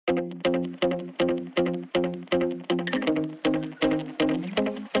Welcome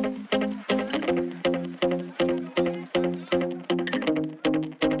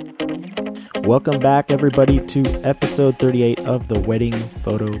back, everybody, to episode 38 of the Wedding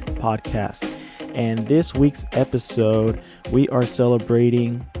Photo Podcast. And this week's episode, we are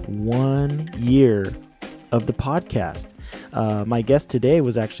celebrating 1 year of the podcast. My guest today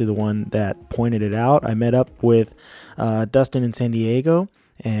was actually the one that pointed it out. I met up with Dustin in San Diego,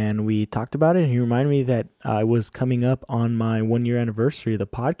 and we talked about it. And he reminded me that I was coming up on my 1 year anniversary of the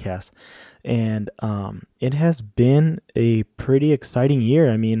podcast. And it has been a pretty exciting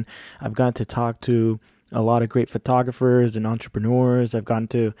year. I mean, I've gotten to talk to a lot of great photographers and entrepreneurs. I've gotten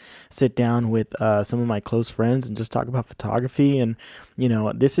to sit down with some of my close friends and just talk about photography. And, you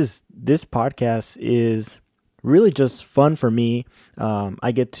know, this podcast is really just fun for me.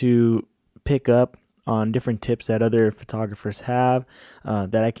 I get to pick up on different tips that other photographers have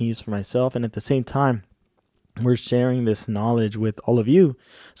that I can use for myself. And at the same time, we're sharing this knowledge with all of you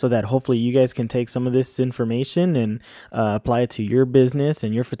so that hopefully you guys can take some of this information and apply it to your business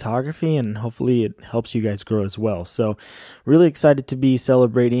and your photography, and hopefully it helps you guys grow as well. So really excited to be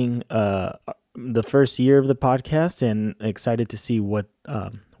celebrating the first year of the podcast, and excited to see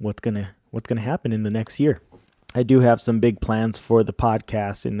what's gonna happen in the next year. I do have some big plans for the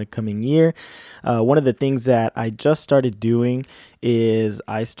podcast in the coming year. One of the things that I just started doing is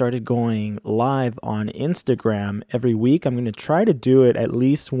I started going live on Instagram every week. I'm going to try to do it at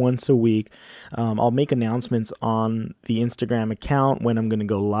least once a week. I'll make announcements on the Instagram account when I'm going to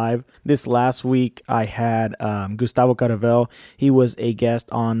go live. This last week, I had Gustavo Caravel. He was a guest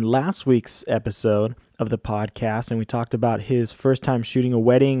on last week's episode of the podcast, and we talked about his first time shooting a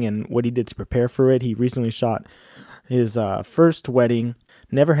wedding and what he did to prepare for it. He recently shot his first wedding,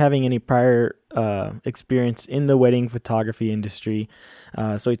 never having any prior experience in the wedding photography industry.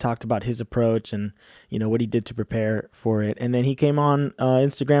 So he talked about his approach and, you know, what he did to prepare for it. And then he came on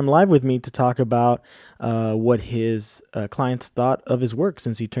Instagram Live with me to talk about what his clients thought of his work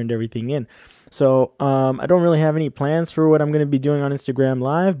since he turned everything in. So I don't really have any plans for what I'm going to be doing on Instagram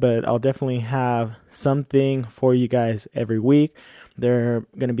Live, but I'll definitely have something for you guys every week. They're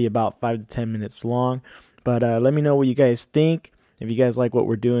going to be about 5 to 10 minutes long. But let me know what you guys think. If you guys like what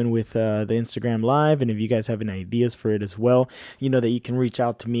we're doing with the Instagram Live, and if you guys have any ideas for it as well, you know that you can reach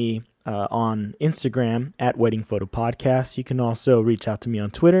out to me on Instagram at Wedding Photo Podcast. You can also reach out to me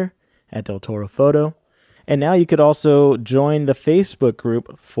on Twitter at Del Toro Photo. And now you could also join the Facebook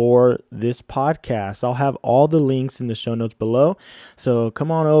group for this podcast. I'll have all the links in the show notes below. So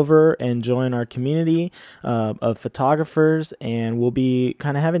come on over and join our community of photographers, and we'll be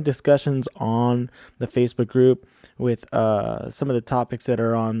kind of having discussions on the Facebook group with some of the topics that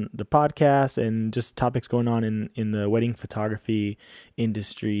are on the podcast and just topics going on in the wedding photography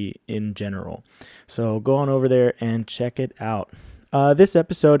industry in general. So go on over there and check it out. This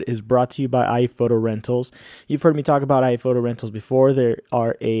episode is brought to you by iPhoto Rentals. You've heard me talk about iPhoto Rentals before. They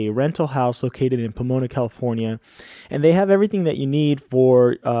are a rental house located in Pomona, California, and they have everything that you need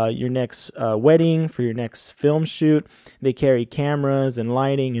for your next wedding, for your next film shoot. They carry cameras and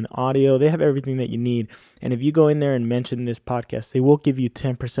lighting and audio. They have everything that you need. And if you go in there and mention this podcast, they will give you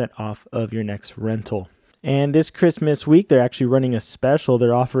 10% off of your next rental. And this Christmas week, they're actually running a special.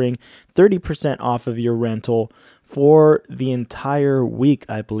 They're offering 30% off of your rental for the entire week,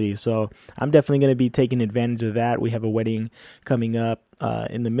 I believe. So I'm definitely going to be taking advantage of that. We have a wedding coming up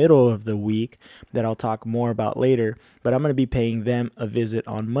in the middle of the week that I'll talk more about later. But I'm going to be paying them a visit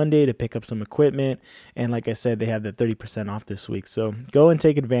on Monday to pick up some equipment. And like I said, they have the 30% off this week. So go and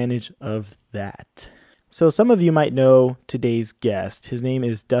take advantage of that. So some of you might know today's guest. His name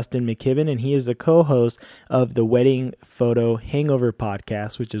is Dustin McKibben, and he is the co-host of the Wedding Photo Hangover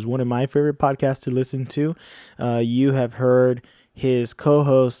podcast, which is one of my favorite podcasts to listen to. You have heard his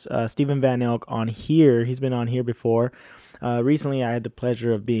co-host, Stephen Van Elk, on here. He's been on here before. Recently, I had the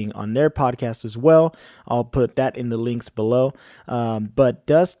pleasure of being on their podcast as well. I'll put that in the links below. But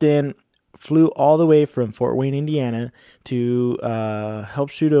Dustin flew all the way from Fort Wayne, Indiana to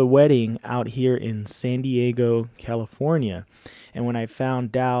help shoot a wedding out here in San Diego, California. And when I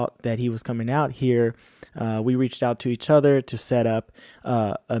found out that he was coming out here, we reached out to each other to set up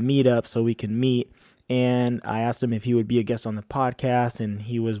a meetup so we can meet. And I asked him if he would be a guest on the podcast, and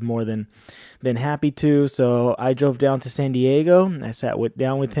he was more than happy to. So I drove down to San Diego. I sat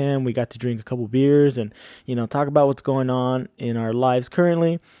down with him. We got to drink a couple beers and, talk about what's going on in our lives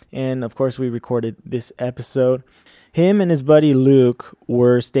currently. And of course, we recorded this episode. Him and his buddy Luke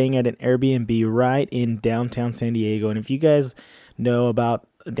were staying at an Airbnb right in downtown San Diego. And if you guys know about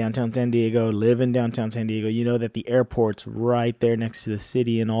downtown San Diego, live in downtown San Diego, you know that the airport's right there next to the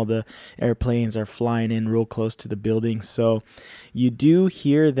city and all the airplanes are flying in real close to the building. So you do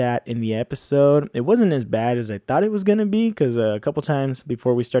hear that in the episode. It wasn't as bad as I thought it was going to be because a couple times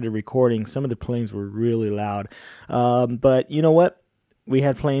before we started recording, some of the planes were really loud. But you know what? We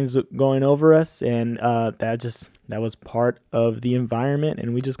had planes going over us, and that was part of the environment,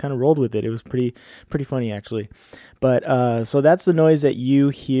 and we just kind of rolled with it. It was pretty funny, actually. But so that's the noise that you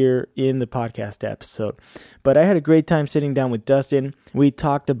hear in the podcast episode. But I had a great time sitting down with Dustin. We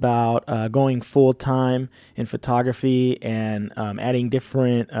talked about going full-time in photography and adding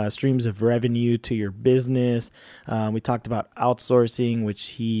different streams of revenue to your business. We talked about outsourcing,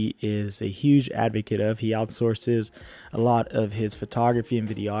 which he is a huge advocate of. He outsources a lot of his photography and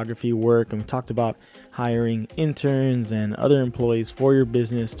videography work. And we talked about hiring interns and other employees for your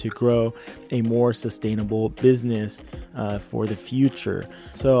business to grow a more sustainable business for the future.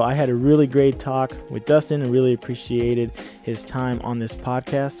 So I had a really great talk with Dustin and really appreciated his time on this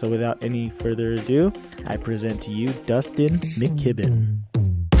podcast. So without any further ado, I present to you Dustin McKibben.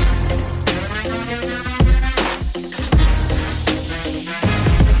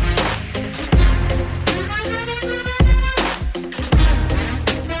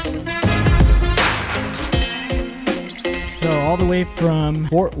 So all the way from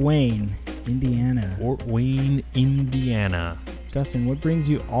Fort Wayne, Indiana. Fort Wayne, Indiana. Dustin, what brings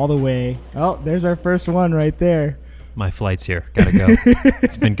you all the way? Oh, there's our first one right there. My flight's here. Gotta go.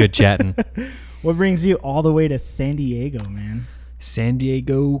 It's been good chatting. What brings you all the way to San Diego, man? San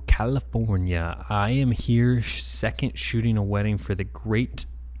Diego, California. I am here second shooting a wedding for the great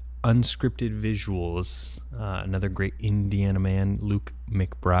Unscripted Visuals. Another great Indiana man, Luke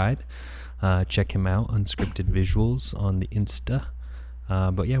McBride. Check him out, Unscripted Visuals on the Insta.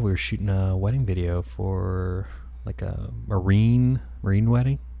 But yeah, we were shooting a wedding video for like a marine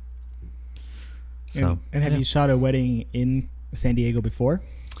wedding. So, and have you shot a wedding in San Diego before?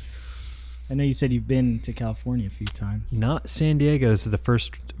 I know you said you've been to California a few times. Not San Diego. This is the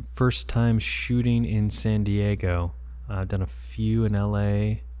first time shooting in San Diego. I've done a few in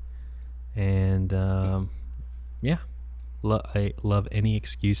LA, and yeah, I love any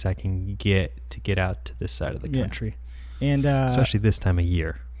excuse I can get to get out to this side of the country, and especially this time of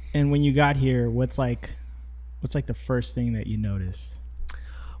year. And when you got here, what's like the first thing that you noticed?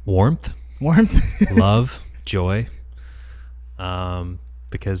 Warmth, love, joy.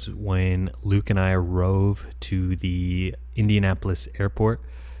 Because when Luke and I rove to the Indianapolis airport,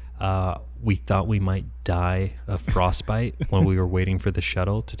 we thought we might die of frostbite when we were waiting for the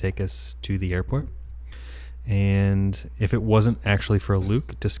shuttle to take us to the airport. And if it wasn't actually for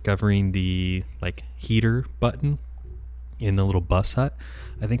Luke discovering the heater button in the little bus hut,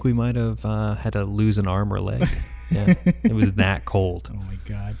 I think we might have had to lose an arm or leg. Yeah, it was that cold. Oh my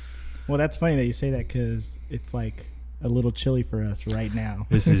God. Well, that's funny that you say that because it's like a little chilly for us right now.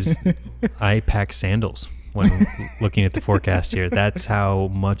 I pack sandals when looking at the forecast here. That's how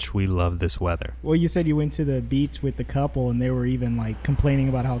much we love this weather. Well, you said you went to the beach with the couple and they were even complaining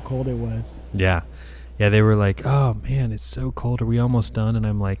about how cold it was. Yeah, they were like, oh man, it's so cold. Are we almost done? And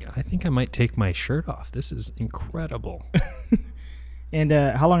I'm like, I think I might take my shirt off. This is incredible. And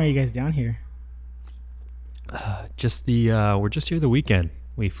how long are you guys down here? We're just here the weekend.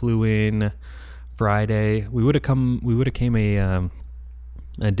 We flew in Friday. We would have came a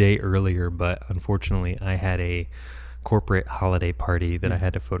day earlier, but unfortunately I had a corporate holiday party that I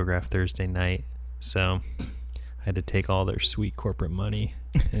had to photograph Thursday night, so I had to take all their sweet corporate money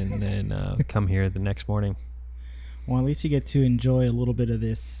and then come here the next morning. Well, at least you get to enjoy a little bit of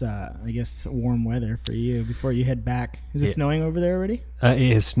this, I guess, warm weather for you before you head back. Is it snowing over there already?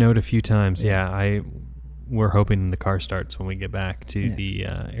 It has snowed a few times. Yeah, we're hoping the car starts when we get back to the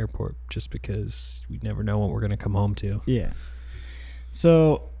airport, just because we never know what we're going to come home to. Yeah.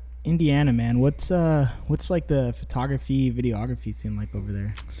 So, Indiana, man, what's like the photography, videography scene like over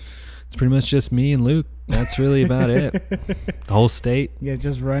there? It's pretty much just me and Luke. That's really about it. The whole state. Yeah,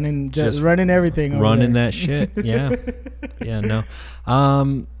 just running everything over running there. That shit. Yeah. Yeah,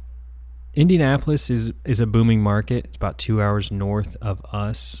 no. Indianapolis is a booming market. It's about 2 hours north of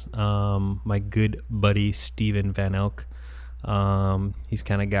us. My good buddy Steven Van Elk, he's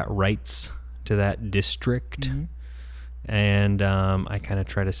kind of got rights to that district. Mm-hmm. And I kind of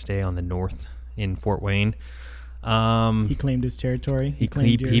try to stay on the north in Fort Wayne. He claimed his territory. He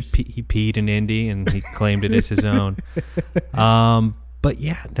peed in Indy and he claimed it as his own. But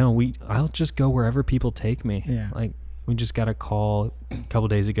yeah, no, I'll just go wherever people take me. Yeah. We just got a call a couple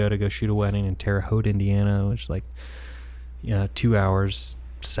days ago to go shoot a wedding in Terre Haute, Indiana, which is 2 hours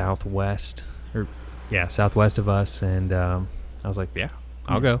southwest of us. And I was like, yeah,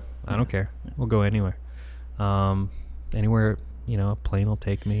 I'll go. I don't care. We'll go anywhere. Anywhere, a plane will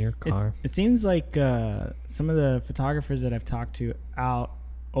take me or car. It seems like some of the photographers that I've talked to out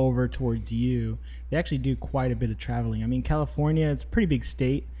over towards you, they actually do quite a bit of traveling. I mean, California, it's a pretty big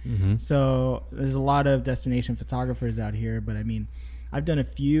state. Mm-hmm. So there's a lot of destination photographers out here. But I mean, I've done a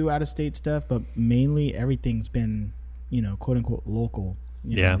few out-of-state stuff, but mainly everything's been, quote-unquote local.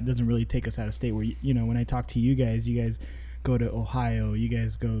 It doesn't really take us out of state where, when I talk to you guys go to Ohio, you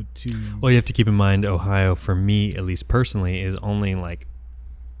guys go to... Well, you have to keep in mind, Ohio, for me, at least personally, is only like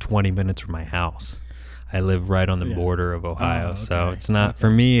 20 minutes from my house. I live right on the border of Ohio. Okay. So it's not, for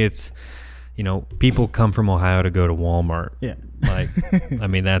me, it's, people come from Ohio to go to Walmart. Yeah. Like, I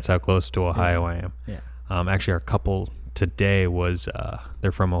mean, that's how close to Ohio I am. Yeah. Actually, our couple today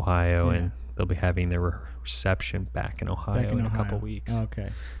they're from Ohio, and they'll be having their reception back in Ohio in a couple weeks.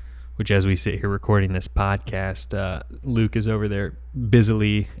 Okay. Which, as we sit here recording this podcast, Luke is over there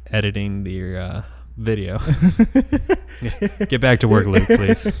busily editing the video. Get back to work, Luke,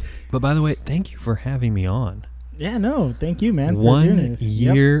 please. But by the way, thank you for having me on. Yeah, no, thank you, man. 1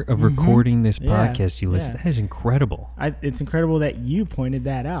 year of recording this podcast, Ulysses. Yeah. That is incredible. It's incredible that you pointed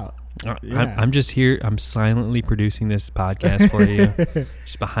that out. I'm just here. I'm silently producing this podcast for you,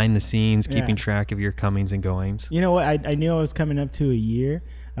 just behind the scenes, keeping track of your comings and goings. You know what? I knew I was coming up to a year,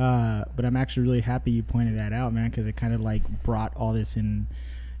 but I'm actually really happy you pointed that out, man, because it kind of like brought all this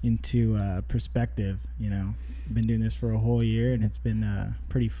into perspective. Been doing this for a whole year, and it's been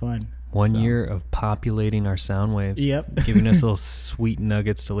pretty fun. 1 year of populating our sound waves. Yep. Giving us little sweet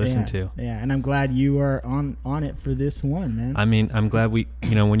nuggets to listen to. Yeah, and I'm glad you are on it for this one, man. I mean, I'm glad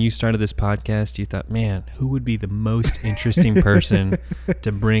when you started this podcast, you thought, man, who would be the most interesting person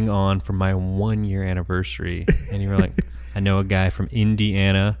to bring on for my 1 year anniversary? And you were like, I know a guy from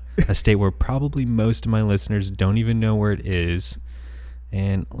Indiana, a state where probably most of my listeners don't even know where it is.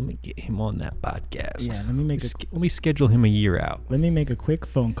 And let me get him on that podcast. Yeah, let me schedule him a year out. Let me make a quick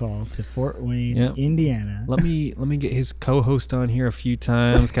phone call to Fort Wayne, Indiana. Let me get his co-host on here a few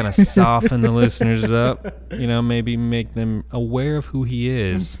times, kind of soften the listeners up. Maybe make them aware of who he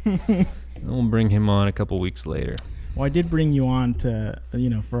is. And we'll bring him on a couple weeks later. Well, I did bring you on to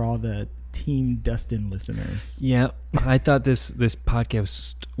for all the Team Dustin listeners. Yeah, I thought this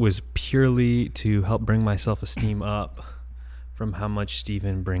podcast was purely to help bring my self-esteem up from how much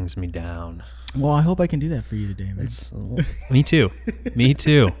Steven brings me down. Well, I hope I can do that for you today, man. Me too.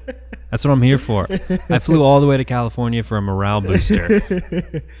 That's what I'm here for. I flew all the way to California for a morale booster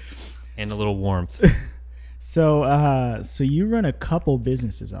and a little warmth. So you run a couple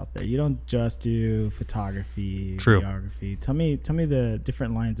businesses out there. You don't just do photography, videography. Tell me the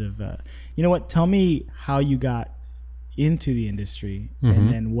different lines of. You know what? Tell me how you got into the industry,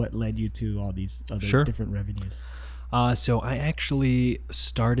 and then what led you to all these other different revenues. So I actually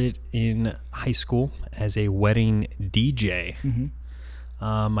started in high school as a wedding DJ.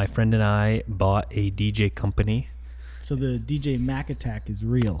 My friend and I bought a DJ company. So the DJ Mac Attack is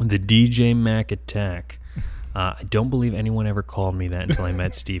real. The DJ Mac Attack. I don't believe anyone ever called me that until I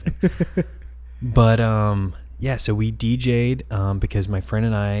met Steven. But so we DJ'd because my friend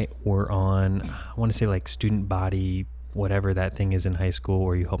and I were on, I want to say like student body, whatever that thing is in high school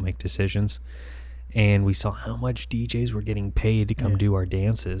where you help make decisions. And we saw how much DJs were getting paid to come do our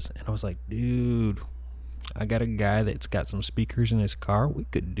dances. And I was like, dude, I got a guy that's got some speakers in his car. We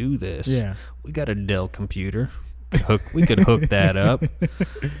could do this. Yeah. We got a Dell computer. We could hook that up.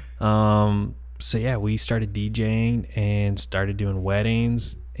 So we started DJing and started doing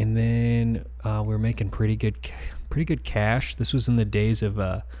weddings. And then we were making pretty good cash. This was in the days of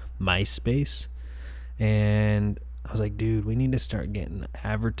MySpace. And I was like, dude, we need to start getting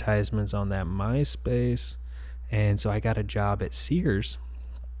advertisements on that MySpace. And so I got a job at Sears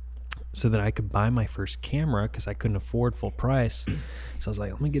so that I could buy my first camera because I couldn't afford full price. So I was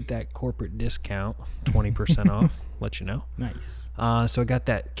like, let me get that corporate discount, 20% off, let you know. Nice. So I got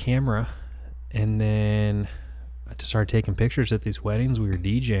that camera, and then I just started taking pictures at these weddings. We were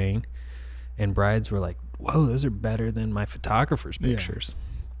DJing, and brides were like, whoa, those are better than my photographer's pictures.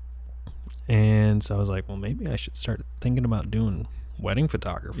 And so I was like, well, maybe I should start thinking about doing wedding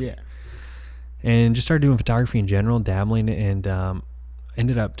photography. Yeah. And just started doing photography in general, dabbling, and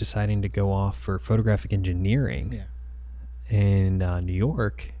ended up deciding to go off for photographic engineering in New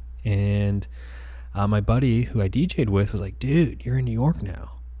York. And my buddy who I DJ'd with was like, dude, you're in New York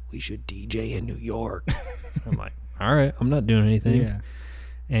now. We should DJ in New York. I'm like, all right, I'm not doing anything. Yeah.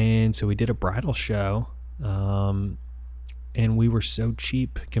 And so we did a bridal show. And we were so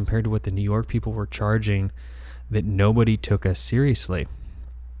cheap compared to what the New York people were charging that nobody took us seriously.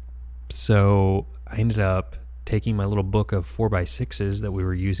 So I ended up taking my little book of 4x6s that we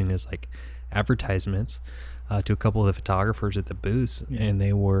were using as like advertisements to a couple of the photographers at the booths, and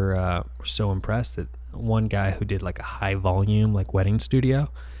they were so impressed that one guy who did like a high volume like wedding studio,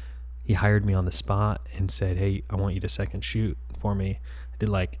 he hired me on the spot and said, "Hey, I want you to second shoot for me." I did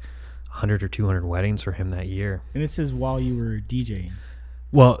like 100 or 200 weddings for him that year. And this is while you were DJing.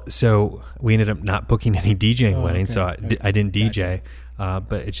 Well, so we ended up not booking any DJing weddings, so I didn't DJ,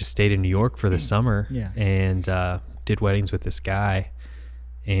 but it just stayed in New York for the summer and did weddings with this guy,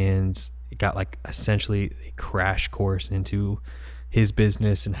 and it got like essentially a crash course into his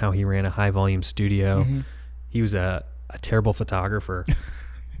business and how he ran a high volume studio. He was a terrible photographer,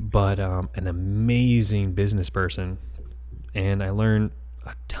 but an amazing business person, and I learned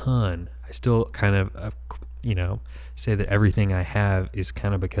a ton. I still kind of say that everything I have is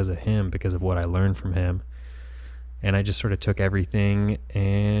kind of because of him, because of what I learned from him. And I just sort of took everything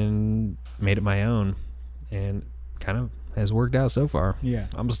and made it my own, and kind of has worked out so far. Yeah.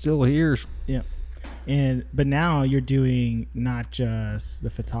 I'm still here. Yeah. But now you're doing not just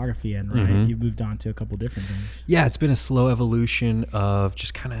the photography end, right? You've moved on to a couple different things. Yeah, it's been a slow evolution of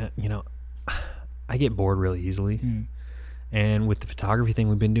just kind of, I get bored really easily. And with the photography thing,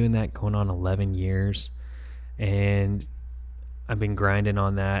 we've been doing that going on 11 years. And I've been grinding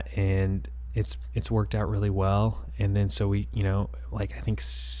on that, and it's worked out really well. And then so we, like I think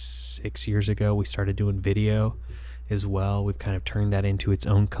 6 years ago, we started doing video as well. We've kind of turned that into its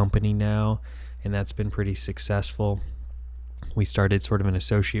own company now, and that's been pretty successful. We started sort of an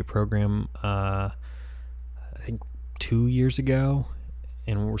associate program, I think 2 years ago,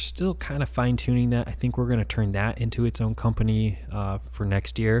 and we're still kind of fine tuning that. I think we're going to turn that into its own company for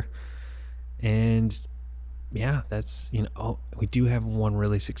next year. And yeah, that's, we do have one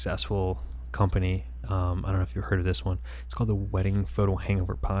really successful company. I don't know if you've heard of this one. It's called the Wedding Photo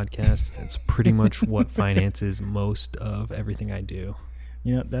Hangover Podcast. It's pretty much what finances most of everything I do.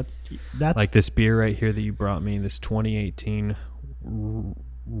 That's like this beer right here that you brought me, this 2018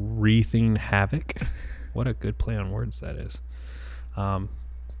 Wreathing Havoc. What a good play on words that is.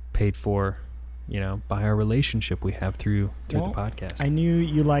 Paid for, by our relationship we have through the podcast. I knew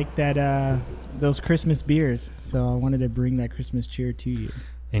you liked that those Christmas beers, so I wanted to bring that Christmas cheer to you.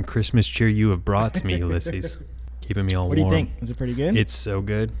 And Christmas cheer you have brought to me, Ulysses. Keeping me all warm. What do you think? Is it pretty good? It's so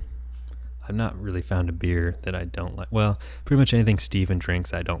good. I've not really found a beer that I don't like. Well, pretty much anything Steven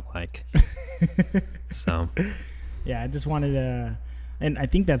drinks I don't like. So. Yeah, I just wanted to, and I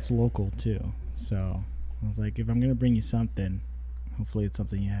think that's local too. So I was like, if I'm going to bring you something, hopefully it's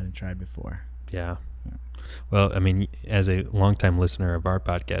something you hadn't tried before. Yeah. Well, I mean, as a longtime listener of our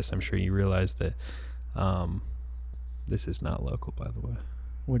podcast, I'm sure you realize that this is not local, by the way.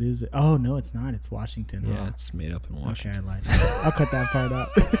 What is it? Oh, no, it's not. It's Washington. Yeah, it's made up in Washington. Okay, I lied. I'll cut that part out.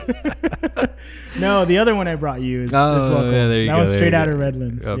 No, the other one I brought you is local. Yeah, there you that go. was straight out of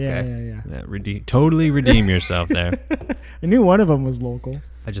Redlands. Okay. Yeah, totally redeem yourself there. I knew one of them was local.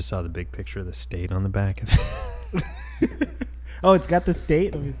 I just saw the big picture of the state on the back of it. Oh, it's got the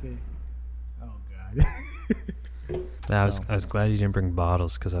state? Let me see. Oh, God. I was glad you didn't bring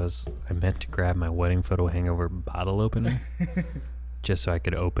bottles, because I meant to grab my Wedding Photo Hangover bottle opener just so I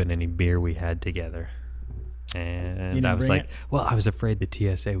could open any beer we had together. And I was like, I was afraid the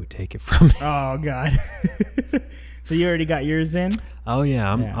TSA would take it from me. Oh, God. So you already got yours in? Oh,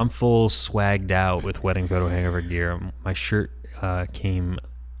 yeah. I'm full swagged out with Wedding Photo Hangover gear. My shirt came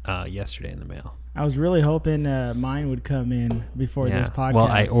yesterday in the mail. I was really hoping mine would come in before this podcast. Well,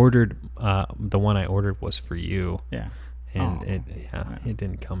 I ordered the one I ordered was for you. Yeah. And it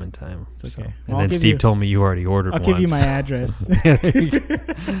didn't come in time. It's okay. So. Well, and then Steve told me you already ordered one. I'll give you my address.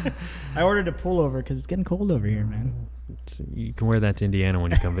 I ordered a pullover because it's getting cold over here, man. You can wear that to Indiana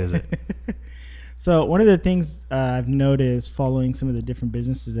when you come visit. So one of the things I've noticed following some of the different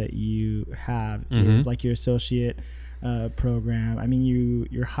businesses that you have is like your associate program. I mean,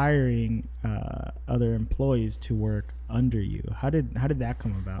 you're hiring other employees to work under you. How did that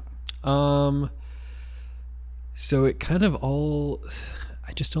come about? So it kind of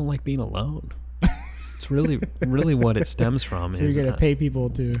I just don't like being alone. It's really what it stems from. So you're gonna pay people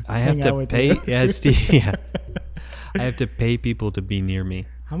to. I have to pay. Yeah, Steve. Yeah, I have to pay people to be near me.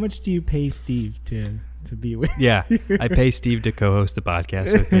 How much do you pay Steve to be with? Yeah, I pay Steve to co-host the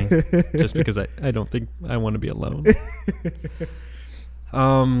podcast with me, just because I don't think I want to be alone.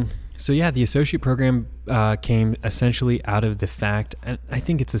 So yeah, the associate program came essentially out of the fact, and I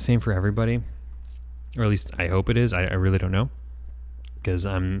think it's the same for everybody, or at least I hope it is. I really don't know, because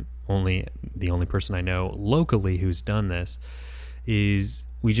I'm the only person I know locally who's done this. Is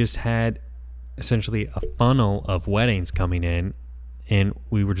we just had essentially a funnel of weddings coming in, And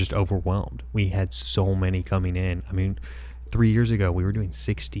we were just overwhelmed. We had so many coming in. I mean, 3 years ago, we were doing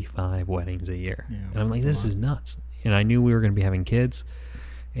 65 weddings a year. Yeah, and I'm like, that's a this lot. is nuts. And I knew we were going to be having kids.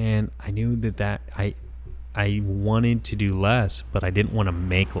 And I knew that I wanted to do less, but I didn't want to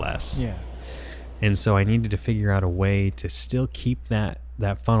make less. Yeah. And so I needed to figure out a way to still keep that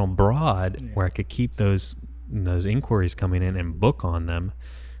funnel broad, where I could keep those inquiries coming in and book on them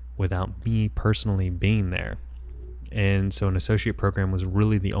without me personally being there. And so an associate program was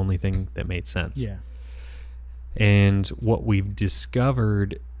really the only thing that made sense. Yeah. And what we've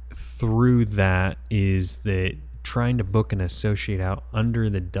discovered through that is that trying to book an associate out under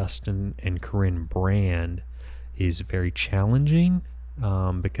the Dustin and Corinne brand is very challenging,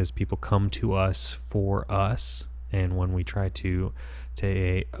 because people come to us for us. And when we try to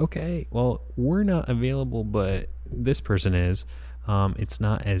say, okay, well, we're not available, but this person is, it's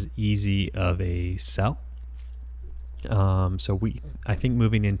not as easy of a sell. So I think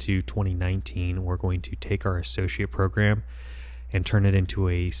moving into 2019, we're going to take our associate program and turn it into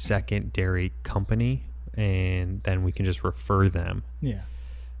a secondary company, and then we can just refer them. Yeah.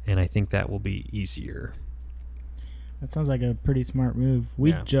 And I think that will be easier. That sounds like a pretty smart move.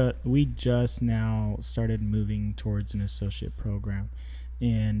 We Yeah. we just now started moving towards an associate program,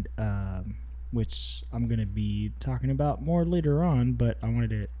 and which I'm gonna be talking about more later on. But I wanted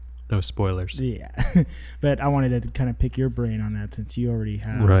to, No spoilers. yeah, but I wanted to kind of pick your brain on that since you already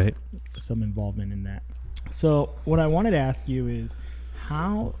have Right. some involvement in that. So what I wanted to ask you is,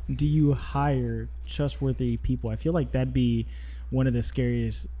 how do you hire trustworthy people? I feel like that'd be one of the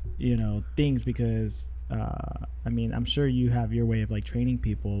scariest, things, because I mean, I'm sure you have your way of like training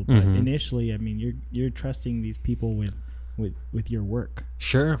people, but initially, I mean, you're trusting these people with your work.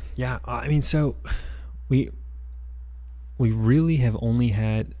 Sure. Yeah. I mean, so we really have only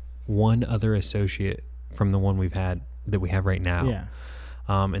had one other associate from the one we have right now. Yeah.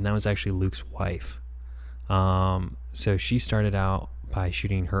 And that was actually Luke's wife. So she started out by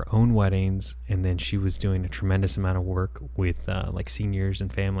shooting her own weddings, and then she was doing a tremendous amount of work with like seniors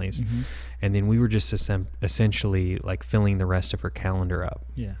and families. And then we were just essentially like filling the rest of her calendar up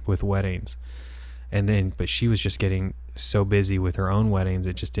Yeah. with weddings. But she was just getting so busy with her own weddings,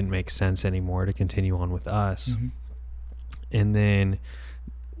 it just didn't make sense anymore to continue on with us. And then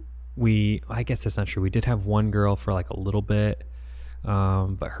I guess that's not true. We did have one girl for like a little bit,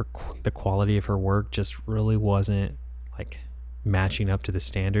 but the quality of her work just really wasn't like matching up to the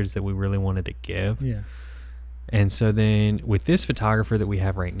standards that we really wanted to give. Yeah. And so then with this photographer that we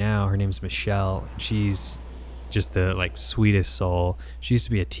have right now, her name's Michelle, and she's just the like sweetest soul. She used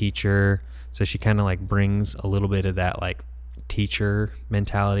to be a teacher, so she kind of like brings a little bit of that like teacher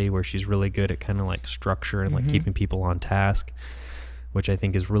mentality, where she's really good at kind of like structure and like keeping people on task, which I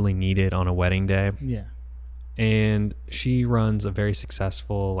think is really needed on a wedding day. Yeah. And she runs a very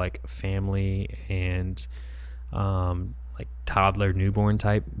successful like family and like toddler newborn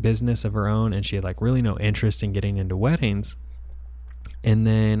type business of her own, and she had like really no interest in getting into weddings. And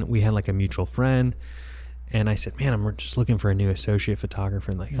then we had like a mutual friend, and I said, man, I'm just looking for a new associate photographer.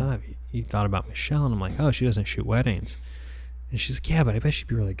 And like, oh, have you thought about Michelle? And I'm like, oh, she doesn't shoot weddings. And she's like, yeah, but I bet she'd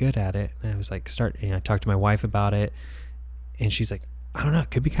be really good at it. And I was like, I talked to my wife about it, and she's like, I don't know, it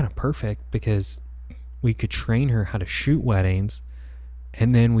could be kind of perfect, because we could train her how to shoot weddings,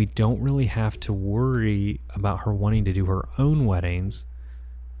 and then we don't really have to worry about her wanting to do her own weddings,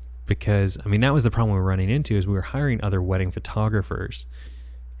 because, I mean, that was the problem we were running into, is we were hiring other wedding photographers,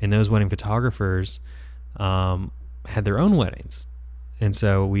 and those wedding photographers had their own weddings. And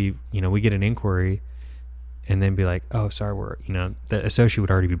so we get an inquiry and then be like, oh, sorry, the associate would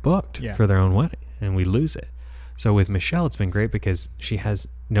already be booked for their own wedding, and we lose it. So with Michelle, it's been great because she has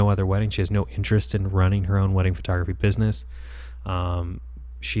no other wedding. She has no interest in running her own wedding photography business.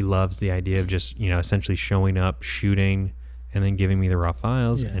 She loves the idea of just, essentially showing up, shooting, and then giving me the raw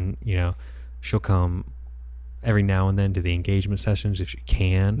files. Yeah. And, she'll come every now and then to the engagement sessions if she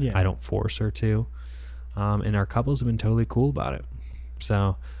can. Yeah. I don't force her to. And our couples have been totally cool about it.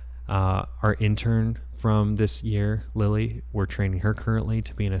 So our intern from this year, Lily, we're training her currently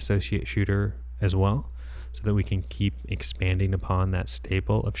to be an associate shooter as well, so that we can keep expanding upon that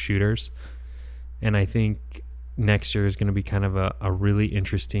staple of shooters. And I think next year is going to be kind of a really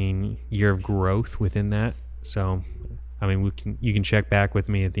interesting year of growth within that. So, I mean, you can check back with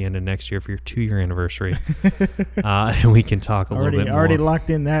me at the end of next year for your 2-year anniversary, and we can talk a little bit more. Already locked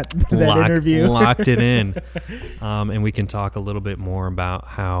in that interview. Locked it in. And we can talk a little bit more about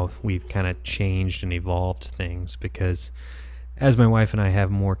how we've kind of changed and evolved things, because as my wife and I have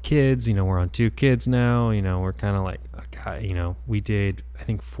more kids, we're on 2 kids now, we're kind of like, okay, we did, I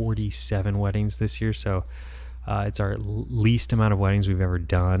think, 47 weddings this year. So It's our least amount of weddings we've ever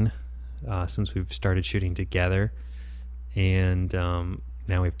done since we've started shooting together. And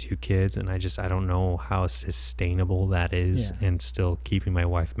now we have 2 kids, and I don't know how sustainable that is, and still keeping my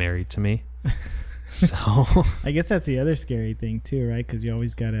wife married to me. So I guess that's the other scary thing too, right? Because you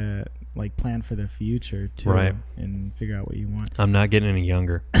always gotta like plan for the future too, right, and figure out what you want. I'm not getting any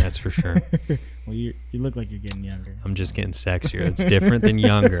younger, that's for sure. Well, you look like you're getting younger. I'm just getting sexier. It's different than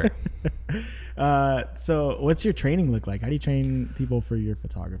younger. So what's your training look like? How do you train people for your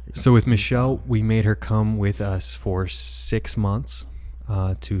photography? So with Michelle, we made her come with us for 6 months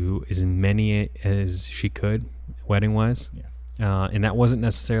to as many as she could, wedding wise. And that wasn't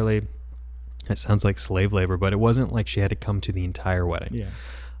necessarily, it sounds like slave labor, but it wasn't like she had to come to the entire wedding.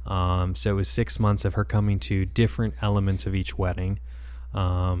 So it was 6 months of her coming to different elements of each wedding.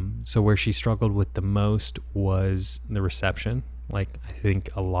 So where she struggled with the most was the reception. Like, I think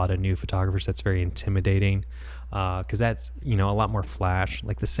a lot of new photographers, that's very intimidating, because that's, a lot more flash.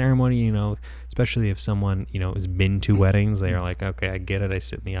 Like the ceremony, especially if someone, has been to weddings, they are like, okay, I get it. I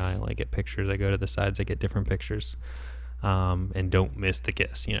sit in the aisle, I get pictures, I go to the sides, I get different pictures, and don't miss the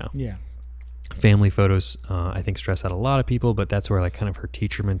kiss, Family photos, I think, stress out a lot of people, but that's where like kind of her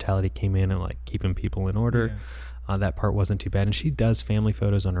teacher mentality came in, and like keeping people in order. That part wasn't too bad, and she does family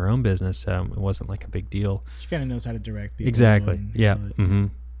photos on her own business, so it wasn't like a big deal. She kind of knows how to direct people. Exactly.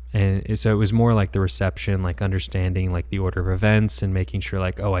 And so it was more like the reception, like understanding like the order of events and making sure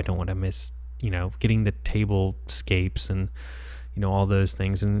like, oh, I don't want to miss, getting the table scapes and all those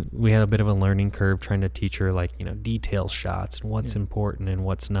things. And we had a bit of a learning curve trying to teach her like, detail shots and what's important and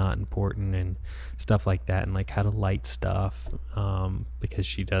what's not important and stuff like that, and like how to light stuff, because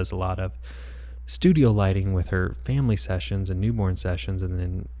she does a lot of studio lighting with her family sessions and newborn sessions, and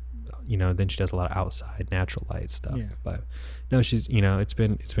then then she does a lot of outside natural light stuff. But no, she's it's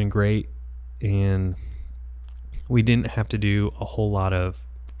been great, and we didn't have to do a whole lot of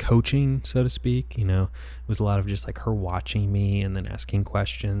coaching, so to speak. It was a lot of just like her watching me and then asking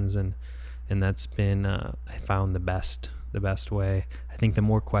questions, and that's been I found the best way. I think the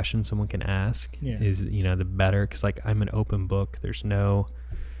more questions someone can ask is the better, because like I'm an open book. There's no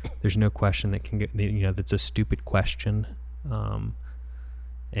question that can get, that's a stupid question.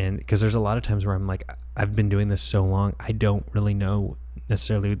 And because there's a lot of times where I'm like, I've been doing this so long, I don't really know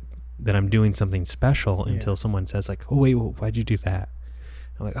necessarily that I'm doing something special until someone says like, oh wait, well, why'd you do that?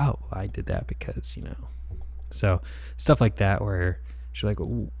 I'm like, oh, well, I did that because, so stuff like that, where she's like,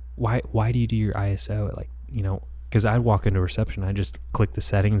 why do you do your ISO at like, because I'd walk into reception, I just click the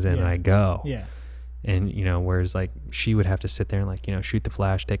settings in and I go. And, whereas like she would have to sit there and like, shoot the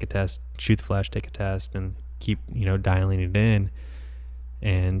flash, take a test, shoot the flash, take a test, and keep, dialing it in.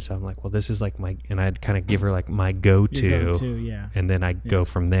 And so I'm like, well, this is like and I'd kind of give her like my go-to, and then I go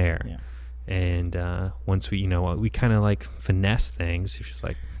from there. And once we, we kind of like finesse things, she's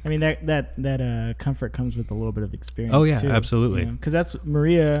like, I mean, that comfort comes with a little bit of experience. Oh yeah, too, absolutely. Because that's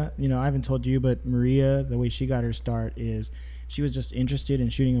Maria, I haven't told you, but Maria, the way she got her start is she was just interested in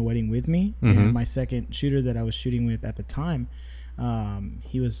shooting a wedding with me. And my second shooter that I was shooting with at the time,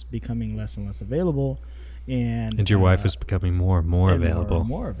 he was becoming less and less available. And your wife was becoming more and more available.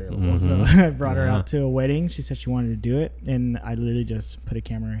 More available. So I brought her out to a wedding. She said she wanted to do it, and I literally just put a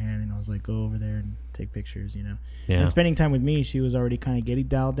camera in her hand, and I was like, go over there and take pictures, And spending time with me, she was already kind of getting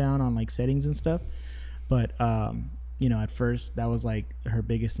dialed down on like settings and stuff. But at first that was like her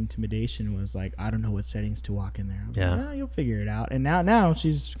biggest intimidation was like, I don't know what settings to walk in there. I was like, oh, you'll figure it out. And now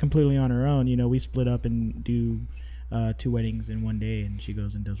she's completely on her own. We split up and do 2 weddings in one day, and she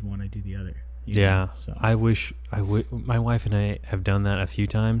goes and does one, I do the other. So I wish my wife and I have done that a few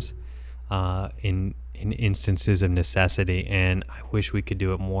times in instances of necessity, and I wish we could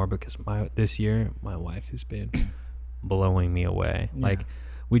do it more, because this year my wife has been blowing me away. Like,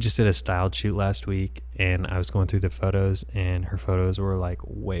 we just did a styled shoot last week, and I was going through the photos, and her photos were like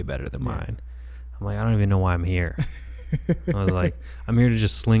way better than mine. I'm like, I don't even know why I'm here. I was like, I'm here to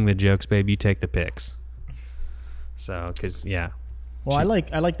just sling the jokes, babe. You take the pics. So, because well, I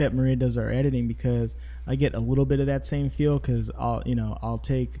like that Maria does our editing, because I get a little bit of that same feel, because I'll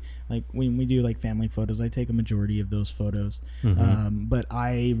take, like, when we do like family photos, I take a majority of those photos, but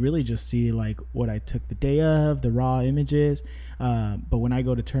I really just see like what I took the day of, the raw images, but when I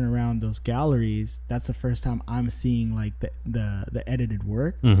go to turn around those galleries, that's the first time I'm seeing like the edited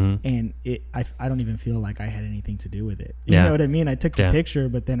work, and I don't even feel like I had anything to do with it. You know what I mean? I took the picture,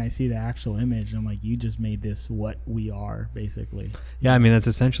 but then I see the actual image, and I'm like, you just made this what we are, basically. Yeah, I mean, that's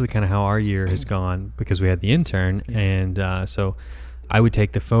essentially kind of how our year has gone, because we had the intern, and so I would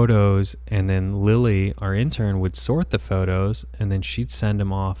take the photos, and then Lily, our intern, would sort the photos, and then she'd send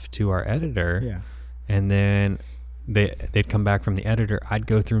them off to our editor, and then they'd come back from the editor. I'd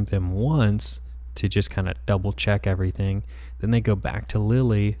go through them once to just kind of double check everything. Then they go back to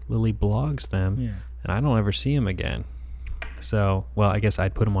Lily. Lily blogs them, and I don't ever see them again. So, well, I guess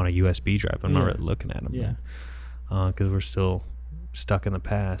I'd put them on a USB drive. I'm not really looking at them, because we're still stuck in the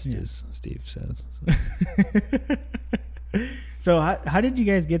past, as Steve says. So how did you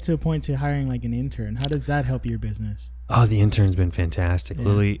guys get to a point to hiring like an intern? How does that help your business? Oh, the intern's been fantastic.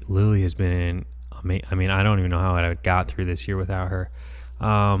 Lily has been I mean, I don't even know how I got through this year without her.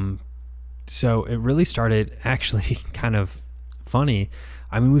 So it really started actually kind of funny.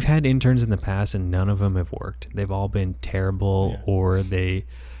 I mean, we've had interns in the past and none of them have worked. They've all been terrible, or they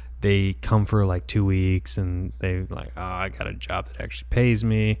come for like 2 weeks and they like, oh, I got a job that actually pays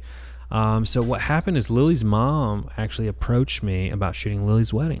me. So what happened is Lily's mom actually approached me about shooting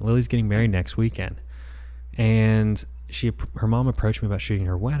Lily's wedding. Lily's getting married next weekend, and her mom approached me about shooting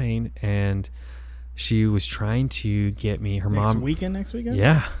her wedding, and she was trying to get me Next weekend?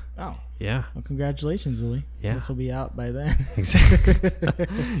 Yeah. Oh. Yeah. Well, congratulations, Lily. Yeah. This will be out by then. Exactly.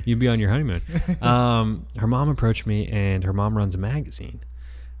 You'd be on your honeymoon. Her mom approached me, and her mom runs a magazine.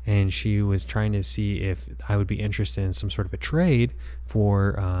 And she was trying to see if I would be interested in some sort of a trade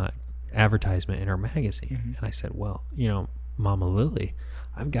for advertisement in her magazine. And I said, well, Mama Lily,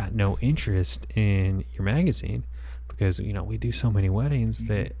 I've got no interest in your magazine, because we do so many weddings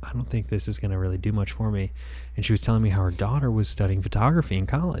that I don't think this is going to really do much for me. And she was telling me how her daughter was studying photography in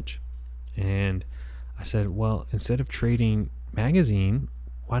college. And I said, well, instead of trading magazine,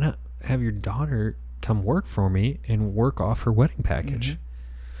 why not have your daughter come work for me and work off her wedding package?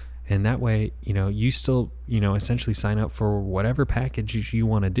 And that way, you still, essentially sign up for whatever package you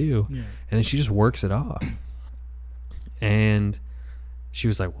want to do. And then she just works it off. And she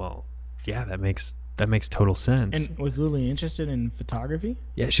was like, well, yeah, that makes total sense. And was Lily interested in photography?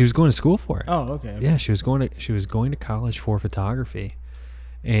 Yeah, she was going to school for it. Oh, okay. Yeah, she was going to college for photography.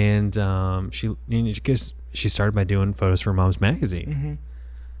 And because she started by doing photos for Mom's magazine.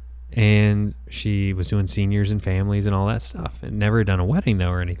 And she was doing seniors and families and all that stuff, and never done a wedding though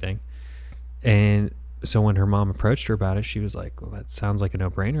or anything. And so when her mom approached her about it, she was like, well, that sounds like a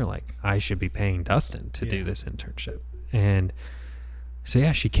no-brainer. Like, I should be paying Dustin to do this internship. And so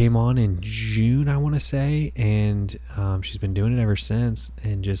yeah, she came on in June, I want to say, and she's been doing it ever since,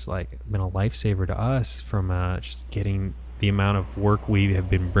 and just like been a lifesaver to us from just getting the amount of work we have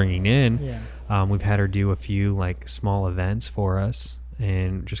been bringing in. We've had her do a few like small events for us,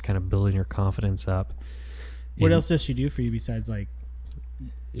 and just kind of building her confidence up. What else does she do for you besides like?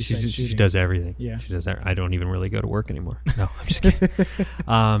 She does everything. Yeah, she does. I don't even really go to work anymore. No, I'm just kidding.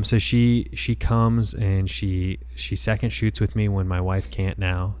 So she comes and she second shoots with me when my wife can't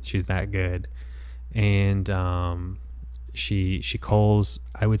now. She's that good, and she calls,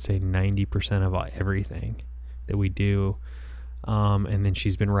 I would say 90% of everything that we do, and then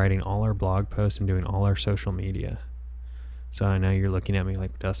she's been writing all our blog posts and doing all our social media. So I know you're looking at me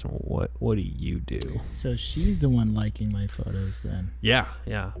like, Dustin, what do you do? So she's the one liking my photos then. Yeah.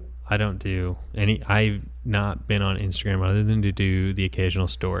 I don't do any. I've not been on Instagram other than to do the occasional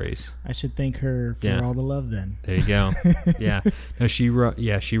stories. I should thank her for all the love then. There you go. Yeah. No, she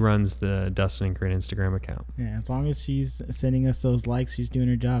runs the Dustin and Corinne Instagram account. Yeah, as long as she's sending us those likes, she's doing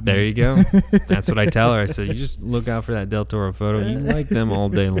her job. There you go. That's what I tell her. I said, you just look out for that Del Toro photo. You like them all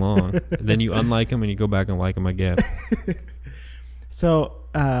day long. Then you unlike them and you go back and like them again. So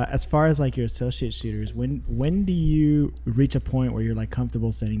as far as like your associate shooters, when do you reach a point where you're like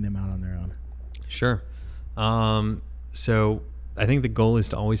comfortable sending them out on their own? Sure. So I think the goal is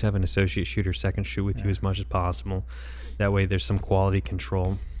to always have an associate shooter second shoot with you as much as possible. That way there's some quality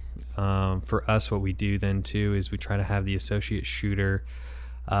control. For us, what we do then too is we try to have the associate shooter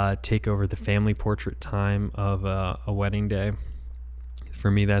take over the family portrait time of a wedding day.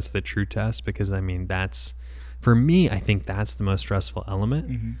 For me, that's the true test, because I mean, for me, I think that's the most stressful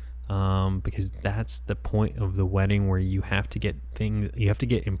element, because that's the point of the wedding where you have to get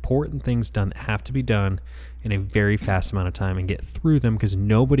important things done that have to be done in a very fast amount of time and get through them, because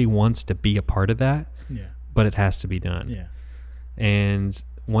nobody wants to be a part of that, but it has to be done. Yeah. And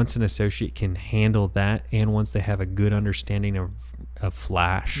once an associate can handle that, and once they have a good understanding of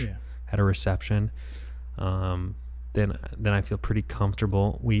flash at a reception, then I feel pretty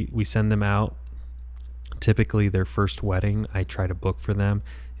comfortable. We send them out. Typically their first wedding I try to book for them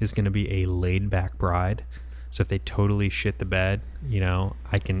is going to be a laid back bride. So if they totally shit the bed,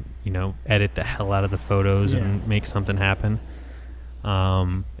 I can, edit the hell out of the photos and make something happen.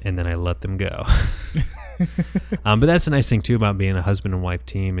 And then I let them go. But that's the nice thing too about being a husband and wife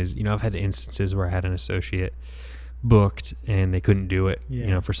team is, I've had instances where I had an associate booked and they couldn't do it,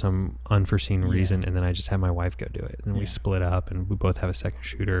 Yeah. for some unforeseen Yeah. reason. And then I just had my wife go do it, and we split up, and we both have a second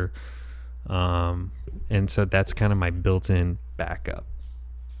shooter. And so that's kind of my built-in backup.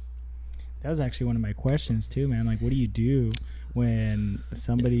 That was actually one of my questions too, man. Like, what do you do when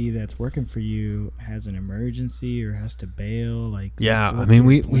somebody that's working for you has an emergency or has to bail? Like, what's your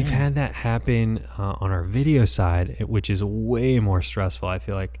we've plan? had that happen on our video side, which is way more stressful. I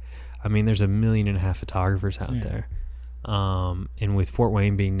feel like, there's 1.5 million photographers out there. And with Fort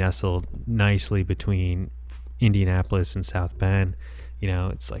Wayne being nestled nicely between Indianapolis and South Bend,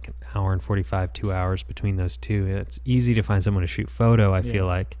 it's like an hour and 45, 2 hours between those two. It's easy to find someone to shoot photo, I feel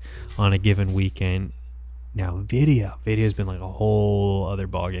like, on a given weekend. Now, video's been like a whole other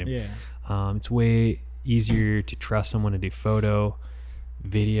ballgame. Yeah. It's way easier to trust someone to do photo.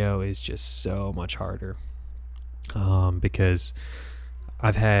 Video is just so much harder. Because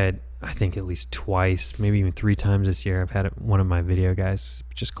I've had, I think at least twice, maybe even 3 times this year, I've had one of my video guys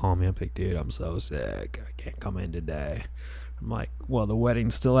just call me up like, dude, I'm so sick, I can't come in today. I'm like, well, the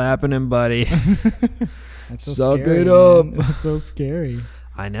wedding's still happening, buddy. That's so Suck scary, it up. man. That's so scary.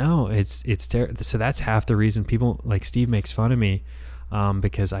 I know, it's terrible. So that's half the reason people like Steve makes fun of me,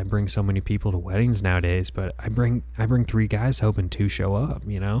 because I bring so many people to weddings nowadays. But I bring 3 guys hoping 2 show up,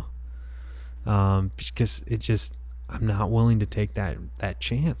 because it just, I'm not willing to take that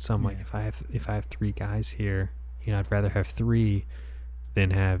chance. So I'm like, if I have 3 guys here, I'd rather have 3 than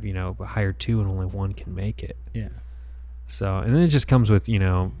have hire 2 and only 1 can make it. Yeah. So, and then it just comes with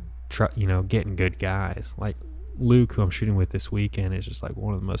getting good guys like Luke, who I'm shooting with this weekend, is just like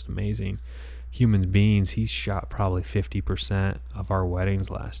one of the most amazing human beings. He's shot probably 50% of our weddings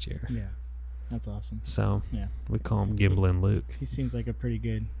last year. Yeah. That's awesome. So Yeah. we call him Gimblin Luke. He seems like a pretty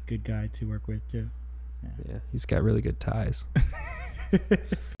good guy to work with too. Yeah, he's got really good ties.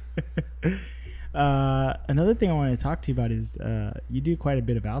 Another thing I want to talk to you about is you do quite a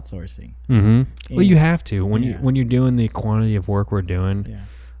bit of outsourcing. Mm-hmm. Well, you have to when Yeah. you're doing the quantity of work we're doing. Yeah.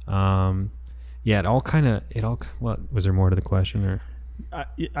 It all. What was there more to the question, or?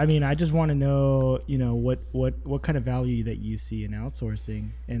 I just want to know, what kind of value that you see in outsourcing,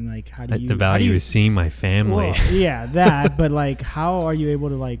 and like how do you? The value is seeing my family. Well, yeah, that. But like, how are you able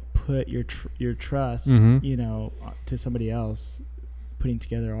to like put your trust, Mm-hmm. To somebody else, putting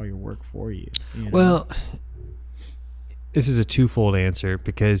together all your work for you? Well, this is a twofold answer,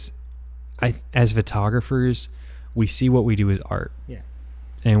 because as photographers, we see what we do as art. Yeah.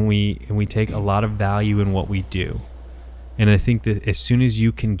 And we take a lot of value in what we do. And I think that as soon as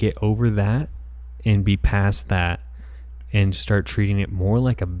you can get over that and be past that and start treating it more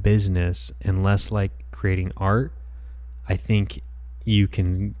like a business and less like creating art, I think you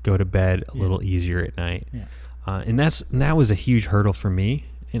can go to bed a little easier at night. Yeah. And that was a huge hurdle for me,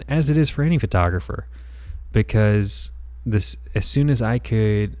 and as it is for any photographer, because as soon as I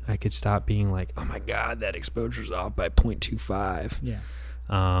could stop being like, oh my God, that exposure's off by 0.25. Yeah.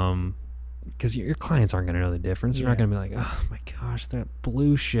 Because your clients aren't going to know the difference. They're not going to be like, oh my gosh, that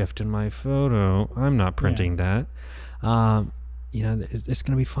blue shift in my photo, I'm not printing that. It's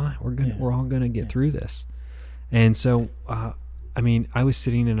going to be fine. We're all going to get through this. And so, I was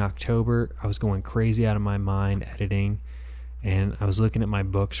sitting in October, I was going crazy out of my mind editing, and I was looking at my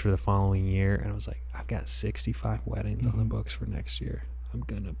books for the following year, and I was like, I've got 65 weddings on the books for next year. I'm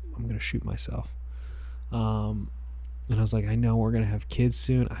gonna shoot myself. And I was like, I know we're gonna have kids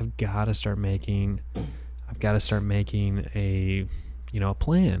soon. I've got to start making a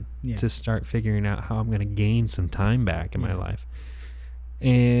plan to start figuring out how I'm gonna gain some time back in my life.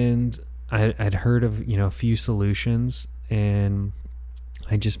 And I'd heard of a few solutions, and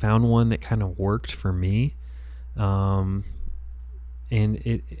I just found one that kind of worked for me. And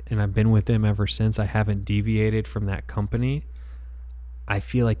I've been with them ever since. I haven't deviated from that company. I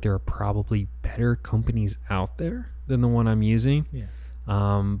feel like there are probably better companies out there than the one I'm using. Yeah.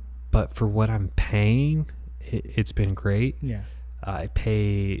 But for what I'm paying, it's been great. Yeah. I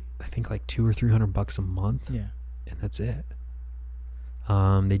pay, I think, like $200 or $300 a month. Yeah. And that's it.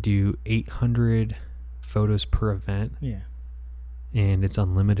 They do 800 photos per event. Yeah. And it's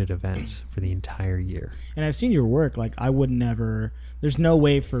unlimited events for the entire year. And I've seen your work. Like, I would never, there's no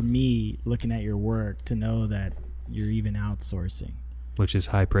way for me looking at your work to know that you're even outsourcing. Which is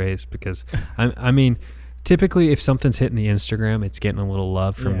high praise, because typically if something's hitting the Instagram, it's getting a little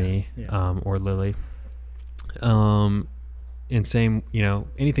love from me, or Lily. And same,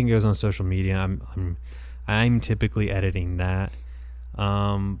 anything goes on social media, I'm typically editing that.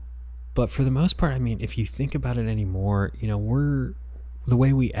 But for the most part, if you think about it anymore, the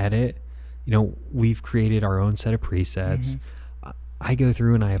way we edit, we've created our own set of presets. I go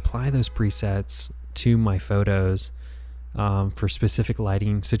through and I apply those presets to my photos for specific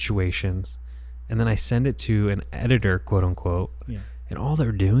lighting situations, and then I send it to an editor, quote unquote. Yeah. And all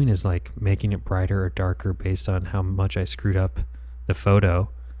they're doing is like making it brighter or darker based on how much I screwed up the photo,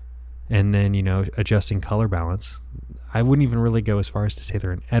 and then, you know, adjusting color balance. I wouldn't even really go as far as to say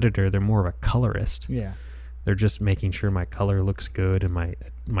they're an editor. They're more of a colorist. Yeah. They're just making sure my color looks good and my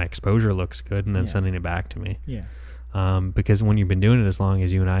exposure looks good, and then sending it back to me. Yeah. Because when you've been doing it as long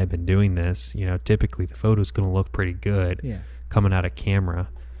as you and I have been doing this, you know, typically the photo's going to look pretty good coming out of camera.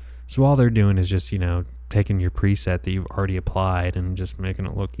 So all they're doing is just, you know, taking your preset that you've already applied and just making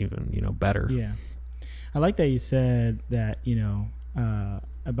it look even, you know, better. Yeah. I like that you said that, you know,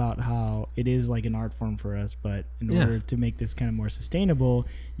 about how it is like an art form for us, but in order to make this kind of more sustainable,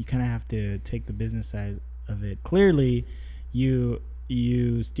 you kind of have to take the business side of it. Clearly, you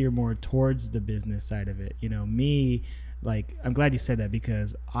steer more towards the business side of it. You know, me, like, I'm glad you said that,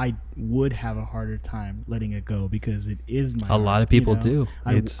 because I would have a harder time letting it go, because it is my a lot of people do.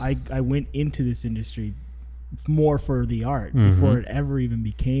 I went into this industry more for the art before it ever even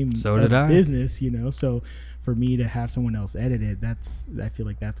became a business, you know. So for me to have someone else edit it, I feel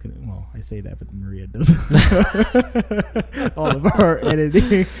like that's gonna, well, I say that, but Maria does all of our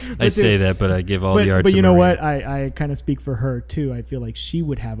editing. I say that, but I give all the art but to you know Maria. what, I kind of speak for her too. I feel like she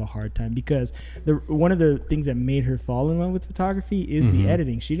would have a hard time, because one of the things that made her fall in love with photography is the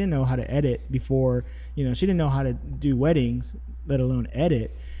editing. She didn't know how to edit before, you know, she didn't know how to do weddings, let alone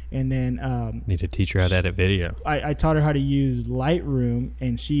edit. And then need to teach her how to edit video. I taught her how to use Lightroom,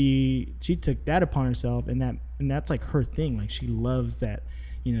 and she took that upon herself, and that's like her thing. Like, she loves that,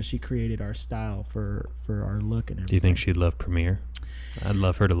 you know, she created our style for our look and everything. Do you think she'd love Premiere? I'd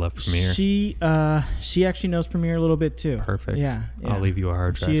love her to love Premiere. She actually knows Premiere a little bit too. Perfect. Yeah. I'll leave you a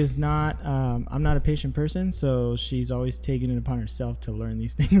hard drive. She is not. I'm not a patient person, so she's always taking it upon herself to learn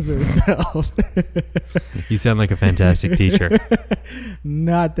these things herself. You sound like a fantastic teacher.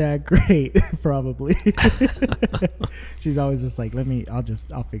 Not that great, probably. She's always just like,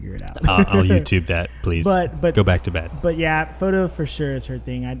 I'll figure it out. I'll YouTube that, please. But go back to bed. But yeah, photo for sure is her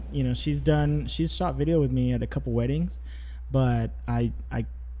thing. She's shot video with me at a couple weddings. But I,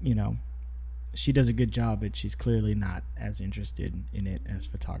 you know, she does a good job, but she's clearly not as interested in it as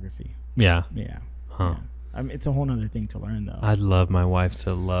photography. Yeah. Yeah. Huh. Yeah. I mean, it's a whole nother thing to learn, though. I'd love my wife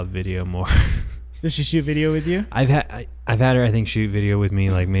to love video more. Does she shoot video with you? I've had her, I think, shoot video with me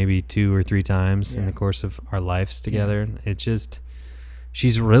like maybe 2 or 3 times in the course of our lives together. Yeah. It's just,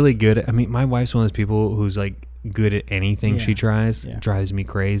 she's really good. I mean, my wife's one of those people who's like good at anything she tries. It drives me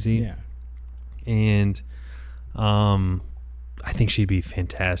crazy. Yeah. And, I think she'd be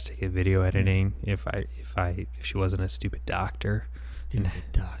fantastic at video editing if she wasn't a stupid doctor.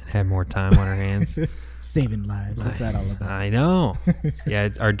 Had more time on her hands. Saving lives. What's that all about? I know. Yeah,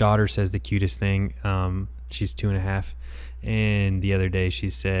 our daughter says the cutest thing. She's 2.5, and the other day I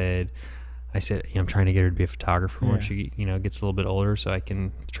said, I'm trying to get her to be a photographer when she, you know, gets a little bit older, so I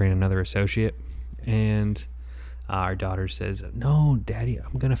can train another associate. And our daughter says, "No, Daddy,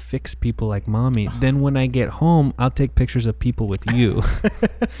 I'm going to fix people like Mommy. Then when I get home, I'll take pictures of people with you."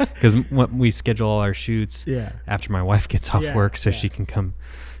 Because we schedule all our shoots after my wife gets off work, so she can come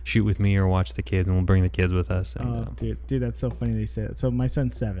shoot with me or watch the kids, and we'll bring the kids with us. And, dude, that's so funny they said it. So my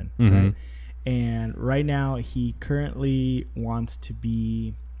son's 7, right? And right now he currently wants to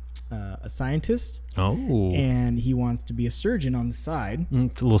be a scientist. Oh. And he wants to be a surgeon on the side. A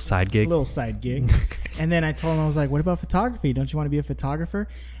little side gig. And then I told him, I was like, what about photography? Don't you want to be a photographer?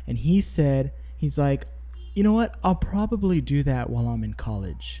 And he's like, you know what? I'll probably do that while I'm in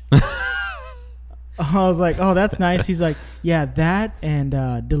college. I was like, oh, that's nice. He's like, yeah, that and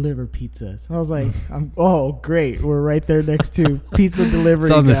deliver pizzas. I was like, oh, great. We're right there next to pizza delivery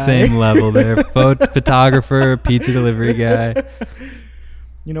It's on guy. the same level there. Photographer, pizza delivery guy.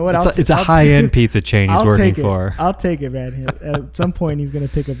 You know what? It's a high-end pizza chain he's working for. I'll take it, man. At some point, he's going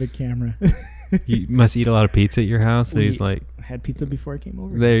to pick up a camera. You must eat a lot of pizza at your house. So he's like, I had pizza before I came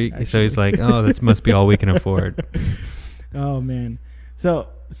over. So he's like, oh, that must be all we can afford. Oh, man. So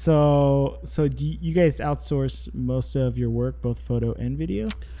do you guys outsource most of your work, both photo and video?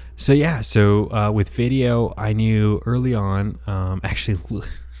 So with video, I knew early on, actually,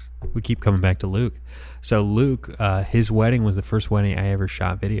 we keep coming back to Luke. So Luke, his wedding was the first wedding I ever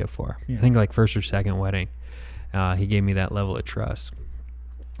shot video for. I think like first or second wedding. He gave me that level of trust,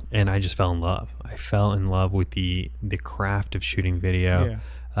 and I just fell in love. I fell in love with the craft of shooting video.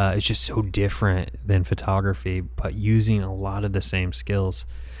 It's just so different than photography, but using a lot of the same skills.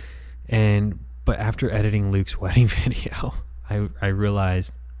 But after editing Luke's wedding video, I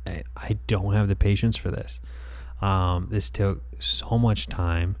realized I don't have the patience for this. This took so much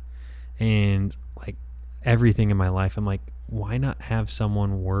time, and everything in my life, I'm like, why not have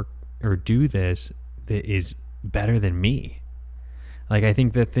someone work or do this that is better than me? Like, I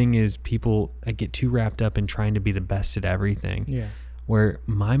think the thing is, people get too wrapped up in trying to be the best at everything. Yeah. Where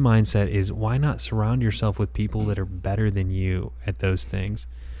my mindset is, why not surround yourself with people that are better than you at those things?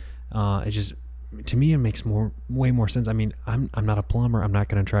 It just, to me, it makes way more sense. I mean, I'm not a plumber. I'm not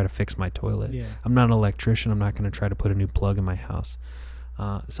going to try to fix my toilet. Yeah. I'm not an electrician. I'm not going to try to put a new plug in my house.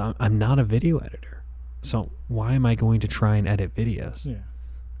 So I'm not a video editor. So why am I going to try and edit videos? Yeah.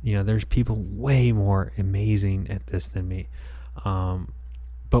 You know, there's people way more amazing at this than me.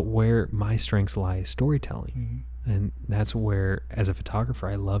 But where my strengths lie is storytelling. Mm-hmm. And that's where, as a photographer,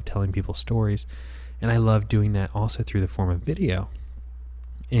 I love telling people stories. And I love doing that also through the form of video.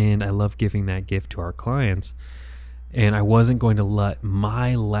 And I love giving that gift to our clients. And I wasn't going to let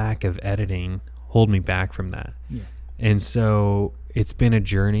my lack of editing hold me back from that. Yeah. And so it's been a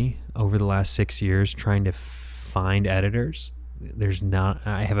journey over the last 6 years trying to find editors.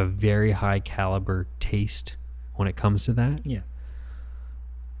 I have a very high caliber taste when it comes to that. Yeah.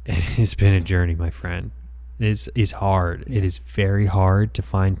 It's been a journey, my friend. It's hard. Yeah. It is very hard to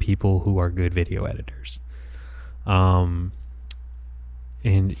find people who are good video editors. And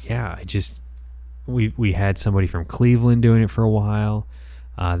yeah, we had somebody from Cleveland doing it for a while.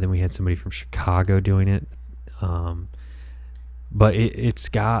 Then we had somebody from Chicago doing it. But it's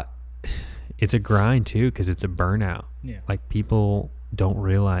a grind too, because it's a burnout. Yeah. Like, people don't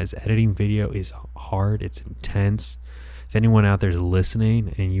realize editing video is hard. It's intense. If anyone out there is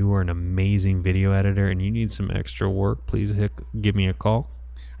listening and you are an amazing video editor and you need some extra work, please give me a call.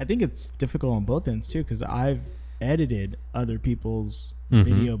 I think it's difficult on both ends too, because I've edited other people's Mhm.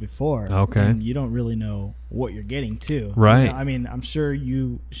 video before. Okay. And you don't really know what you're getting to. Right. You know, I mean, I'm sure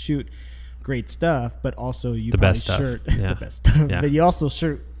you shoot great stuff, but also you The probably best stuff. shirt Yeah. the best stuff. Yeah. But you also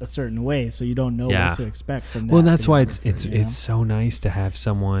shirt a certain way, so you don't know Yeah. what to expect from that. Well, that's why it's videographer, you know? it's so nice to have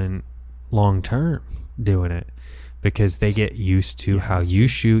someone long term doing it, because they get used to Yeah, how that's you true.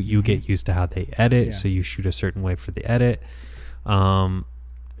 shoot. You get used to how they edit, Yeah. so you shoot a certain way for the edit. And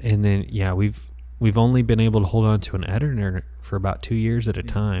then we've only been able to hold on to an editor for about 2 years at a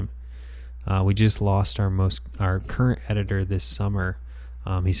time. We just lost our current editor this summer.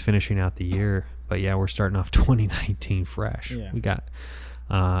 He's finishing out the year, but yeah, we're starting off 2019 fresh. Yeah. We got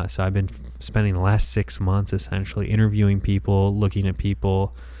so I've been spending the last 6 months essentially interviewing people, looking at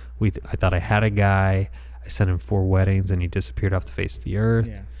people. I thought I had a guy. I sent him 4 weddings, and he disappeared off the face of the earth.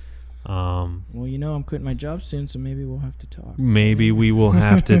 Yeah. Well, you know, I'm quitting my job soon, so maybe we'll have to talk. Maybe we will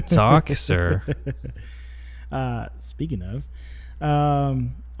have to talk, sir. Speaking of,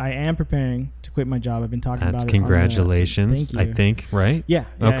 I am preparing to quit my job. I've been talking That's about it. congratulations. Thank you. I think, right? Yeah.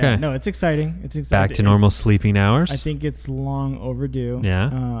 Okay. No, it's exciting. It's exciting. Back to normal sleeping hours. I think it's long overdue.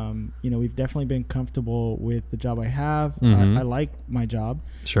 Yeah. You know, we've definitely been comfortable with the job I have. Mhm. I like my job.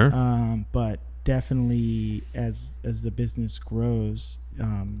 Sure. But definitely as the business grows,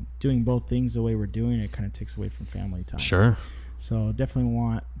 doing both things the way we're doing it kind of takes away from family time. Sure. So definitely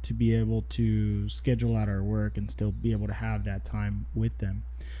want to be able to schedule out our work and still be able to have that time with them.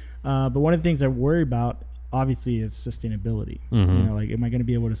 But one of the things I worry about, obviously, is sustainability. Mhm. You know, like, am I going to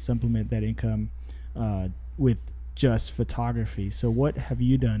be able to supplement that income with just photography? So what have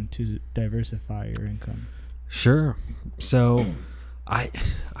you done to diversify your income? Sure. So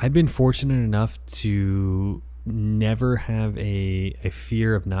I've been fortunate enough to never have a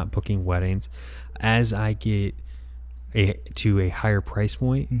fear of not booking weddings as I get to a higher price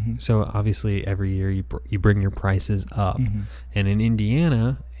point. Mhm. So obviously every year you bring your prices up. Mhm. And in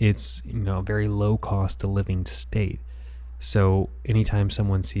Indiana, it's, you know, a very low cost of living state. So anytime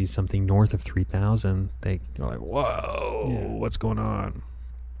someone sees something north of 3,000, they're like, whoa, Yeah. what's going on?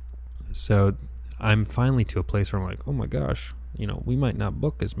 So I'm finally to a place where I'm like, oh my gosh, you know, we might not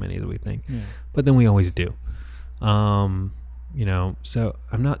book as many as we think, Yeah. but then we always do. You know, so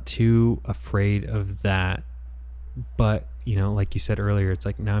I'm not too afraid of that. But, you know, like you said earlier, it's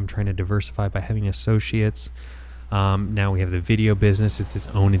like now I'm trying to diversify by having associates. Now we have the video business. It's its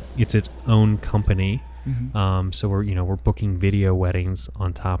own company. Mhm. So we're booking video weddings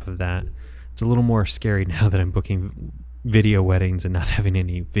on top of that. It's a little more scary now that I'm booking video weddings and not having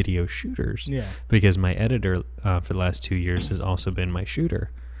any video shooters, Yeah. because my editor for the last 2 years has also been my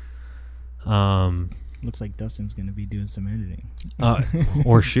shooter. Looks like Dustin's going to be doing some editing.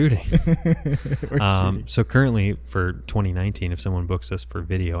 Or shooting. Or shooting. So currently for 2019, if someone books us for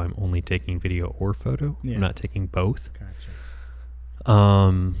video, I'm only taking video or photo. Yeah. I'm not taking both. Gotcha.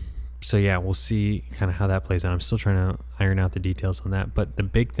 So yeah, we'll see kind of how that plays out. I'm still trying to iron out the details on that. But the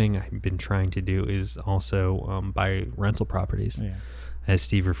big thing I've been trying to do is also buy rental properties. Yeah. as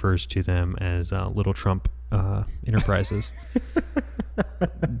Steve refers to them as Little Trump Enterprises.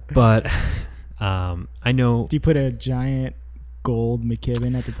 But I know. Do you put a giant gold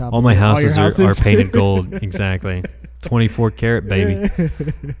McKibben at the top? All my houses are painted gold. Exactly. 24 karat, baby.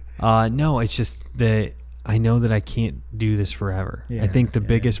 No, it's just that I know that I can't do this forever. I think the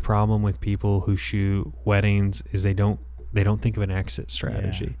biggest problem with people who shoot weddings is they don't think of an exit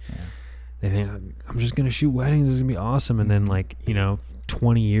strategy. They think, I'm just going to shoot weddings. This is going to be awesome. And then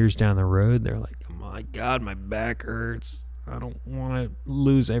 20 years down the road, they're like, oh my God, my back hurts. I don't want to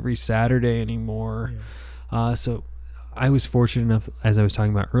lose every Saturday anymore. So I was fortunate enough, as I was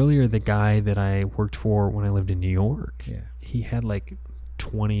talking about earlier, the guy that I worked for when I lived in New York, he had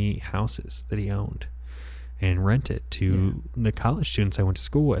 20 houses that he owned and rented to the college students I went to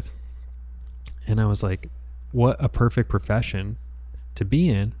school with. And I was like, what a perfect profession to be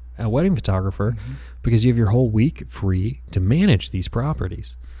in, a wedding photographer, because you have your whole week free to manage these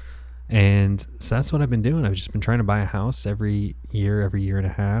properties. And so that's what I've been doing. I've just been trying to buy a house every year and a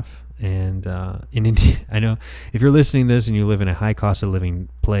half. And in India, I know if you're listening to this and you live in a high cost of living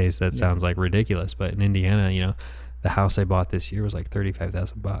place, that sounds like ridiculous. But in Indiana, the house I bought this year was like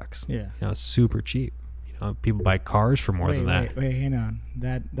 $35,000. Yeah, it's super cheap. People buy cars for more than that. Wait, hang on.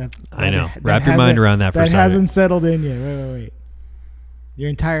 I know. Wrap your mind around that for a second. That hasn't settled in yet. Wait. Your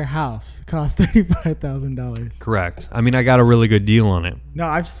entire house cost $35,000. Correct. I mean, I got a really good deal on it. No,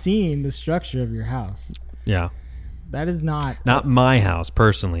 I've seen the structure of your house. Yeah. That is not my house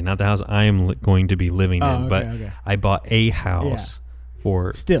personally, not the house I am going to be living in, but I bought a house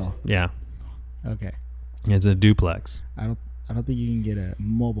for still. Yeah. Okay. It's a duplex. I don't think you can get a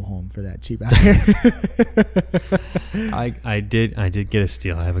mobile home for that cheap out here. I did get a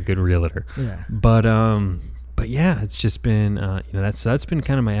steal. I have a good realtor. Yeah. But yeah, it's just been that's been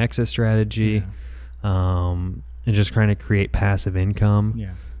kind of my exit strategy. And just trying to create passive income.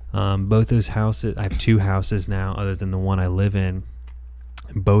 Yeah. Both those houses, I have 2 houses now other than the one I live in.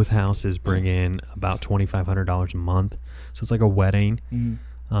 Both houses bring in about $2,500 a month. So it's like a wedding.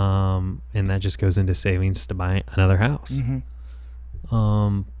 And that just goes into savings to buy another house.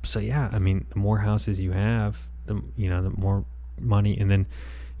 So yeah, I mean, the more houses you have, the more money. And then,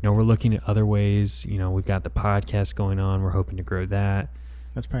 we're looking at other ways. We've got the podcast going on. We're hoping to grow that.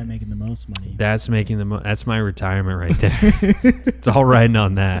 That's probably making the most money. That's making that's my retirement right there. It's all riding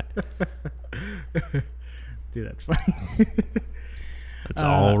on that. Dude, that's funny. It's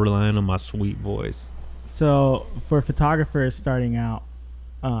all relying on my sweet voice. So for photographers starting out,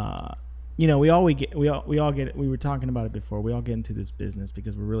 we were talking about it before. We all get into this business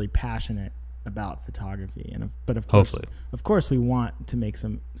because we're really passionate about photography, but of course we want to make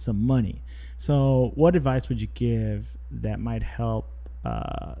some money. So what advice would you give that might help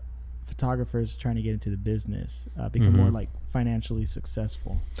photographers trying to get into the business become more financially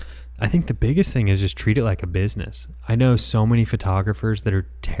successful? I think the biggest thing is just treat it like a business. I know so many photographers that are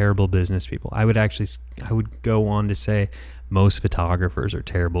terrible business people. I would go on to say most photographers are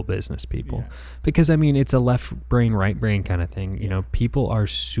terrible business people because it's a left brain, right brain kind of thing. People are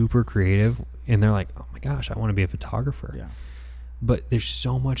super creative and they're like, oh my gosh, I want to be a photographer. Yeah. But there's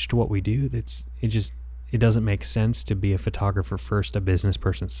so much to what we do it doesn't make sense to be a photographer first, a business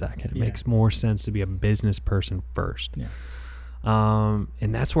person second. It makes more sense to be a business person first. Yeah.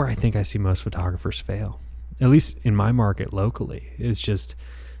 And that's where I think I see most photographers fail, at least in my market locally. It's just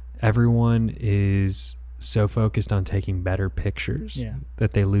everyone is so focused on taking better pictures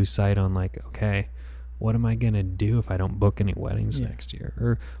that they lose sight on okay, what am I going to do if I don't book any weddings next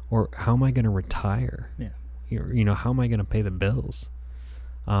year? Or how am I going to retire? Yeah. How am I going to pay the bills?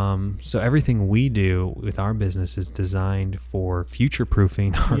 So everything we do with our business is designed for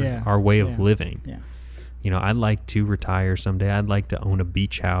future-proofing our way of living. Yeah. I'd like to retire someday. I'd like to own a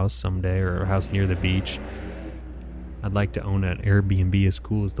beach house someday or a house near the beach. I'd like to own an Airbnb as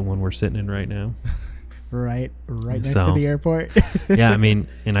cool as the one we're sitting in right now. Right next to the airport. Yeah,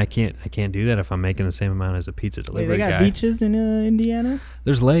 and I can't do that if I'm making the same amount as a pizza delivery guy. They got beaches in Indiana?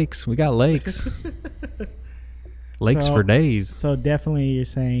 There's lakes. We got lakes. Lakes for days. So definitely you're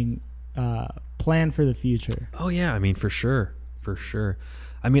saying plan for the future. Oh yeah, for sure.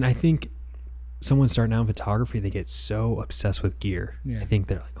 I think someone starting out in photography, they get so obsessed with gear. Yeah. I think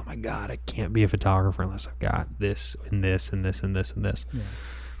they're like, oh my God, I can't be a photographer unless I've got this and this and this and this and this. Yeah.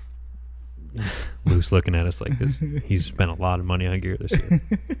 Luke's looking at us like this. He's spent a lot of money on gear this year.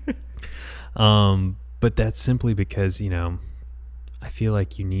 But that's simply because, I feel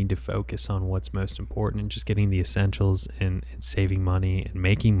like you need to focus on what's most important and just getting the essentials and saving money and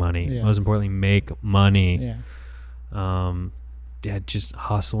making money. Yeah. Most importantly, make money. Yeah. Just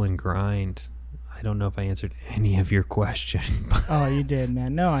hustle and grind. I don't know if I answered any of your question. Oh, you did,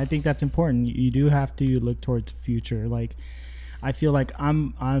 man. No, I think that's important. You do have to look towards the future. Like, I feel like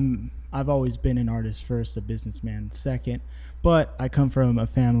I've always been an artist first, a businessman second, but I come from a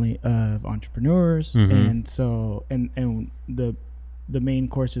family of entrepreneurs, and so and the main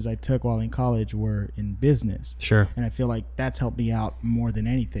courses I took while in college were in business. Sure. And I feel like that's helped me out more than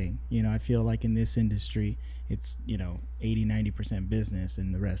anything. You know, I feel like in this industry, it's, 80-90% business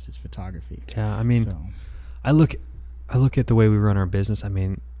and the rest is photography. Yeah, I mean, I look at the way we run our business. I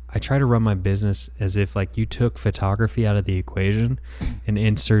mean, I try to run my business as if like you took photography out of the equation and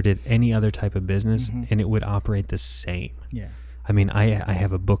inserted any other type of business and it would operate the same. Yeah. I mean, I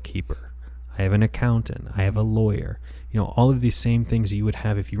have a bookkeeper, I have an accountant, I have a lawyer, all of these same things you would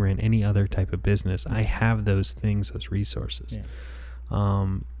have if you ran any other type of business. I have those things, those resources. Yeah.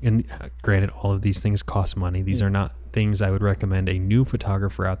 And granted, all of these things cost money. These are not things I would recommend a new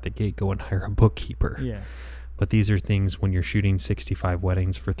photographer out the gate go and hire a bookkeeper. Yeah. But these are things when you're shooting 65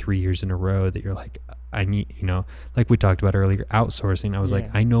 weddings for 3 years in a row that you're like, I need, like we talked about earlier, outsourcing. I was like,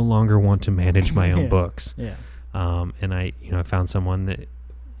 I no longer want to manage my own books. Yeah. And I found someone that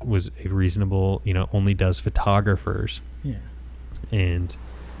was a reasonable, only does photographers. Yeah. And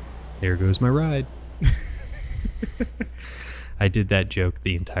there goes my ride. I did that joke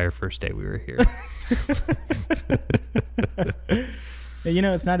the entire first day we were here.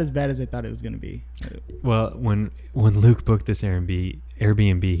 It's not as bad as I thought it was going to be. Well, when Luke booked this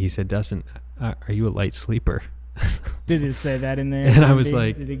Airbnb, he said, "Dustin, are you a light sleeper?" Did it say that in there? And I was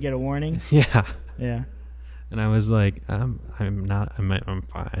like, did it get a warning? Yeah. Yeah. And I was like, I'm not. I'm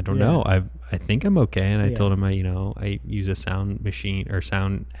fine. I don't know. I think I'm okay. And I told him I use a sound machine or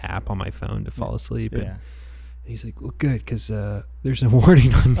sound app on my phone to fall asleep. And he's like, well, good, because there's a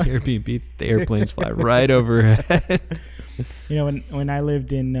warning on the Airbnb. The airplanes fly right overhead. When I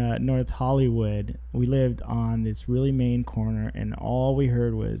lived in North Hollywood, we lived on this really main corner, and all we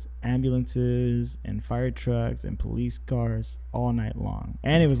heard was ambulances and fire trucks and police cars all night long.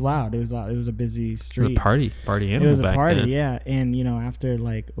 And it was loud. It was loud. It was a busy street. It was a party animal. It was a back party, then. yeah. And after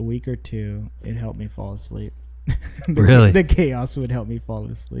like a week or two, it helped me fall asleep. Really? The chaos would help me fall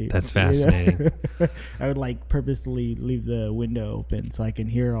asleep. That's fascinating. I would like purposely leave the window open so I can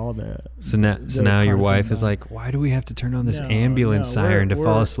hear all the. So now your wife is like, why do we have to turn on this ambulance siren to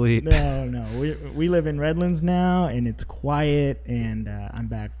fall asleep? No. We live in Redlands now, and it's quiet, and I'm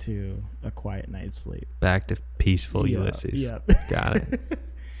back to a quiet night's sleep. Back to peaceful Ulysses. Yep. Got it.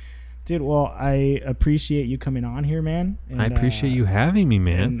 Dude, well, I appreciate you coming on here, man. And, I appreciate you having me,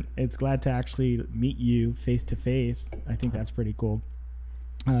 man. And it's glad to actually meet you face to face. I think that's pretty cool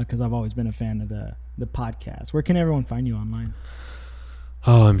because I've always been a fan of the podcast. Where can everyone find you online?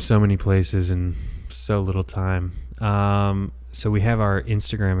 Oh, I'm so many places in so little time. So we have our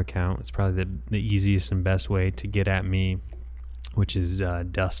Instagram account. It's probably the easiest and best way to get at me, which is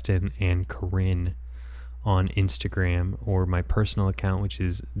Dustin and Corinne on Instagram, or my personal account, which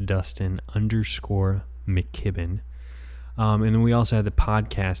is Dustin_McKibben. And then we also have the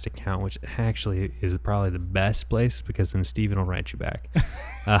podcast account, which actually is probably the best place because then Steven will write you back,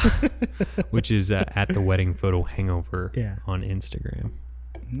 which is at the Wedding Photo Hangover on Instagram.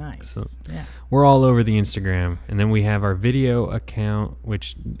 Nice. So yeah. We're all over the Instagram. And then we have our video account,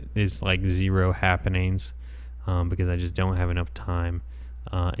 which is like zero happenings because I just don't have enough time.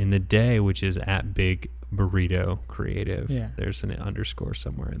 In the day, which is at Big Burrito Creative. Yeah. There's an underscore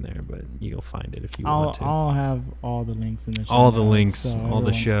somewhere in there, but you'll find it if you want to. I'll have all the links in the show. All the links, so all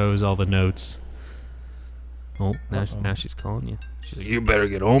the shows, all the notes. Oh, now she's calling you. She's like, you better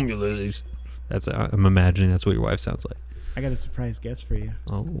get home, Ulysses. I'm imagining that's what your wife sounds like. I got a surprise guest for you.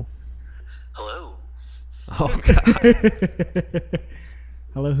 Oh. Hello. Oh, God.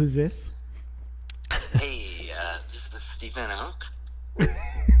 Hello, who's this? Hey, this is Stephen Oak.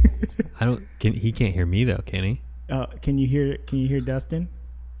 He can't hear me though, can he? Oh, can you hear Dustin?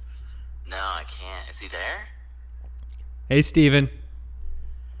 No, I can't. Is he there? Hey, Steven.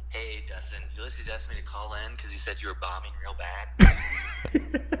 Hey, Dustin. Ulysses asked me to call in because he said you were bombing real bad.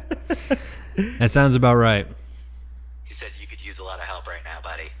 That sounds about right. He said you could use a lot of help right now,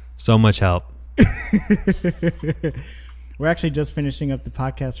 buddy. So much help. We're actually just finishing up the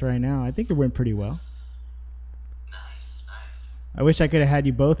podcast right now. I think it went pretty well. Nice. I wish I could have had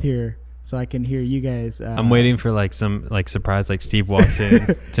you both here so I can hear you guys. I'm waiting for like some like surprise, like Steve walks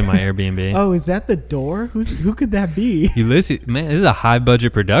in to my Airbnb. Oh, is that the door? Who could that be? Ulysses, man, this is a high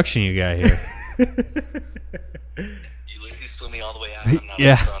budget production you got here. Ulysses flew me all the way out. I'm not on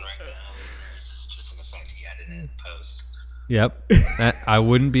the phone right now, listeners. Just an effect he added in post. Yep, I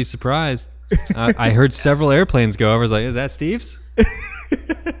wouldn't be surprised. I heard several airplanes go over. I was like, is that Steve's?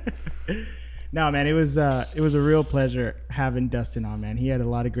 No, man, it was a real pleasure having Dustin on, man. He had a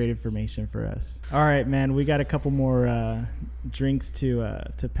lot of great information for us. All right, man, we got a couple more drinks to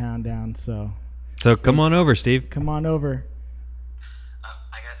pound down, so come on over, Steve. Come on over.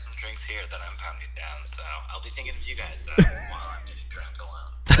 I got some drinks here that I'm pounding down, so I'll be thinking of you guys while I'm getting drunk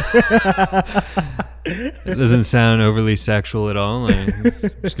alone. It doesn't sound overly sexual at all. I'm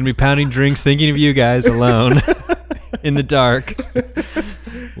just gonna be pounding drinks, thinking of you guys alone in the dark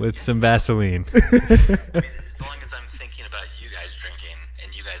with some Vaseline. I mean, as long as I'm thinking about you guys drinking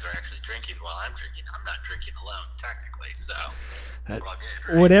and you guys are actually drinking while I'm drinking, I'm not drinking alone technically, so we're all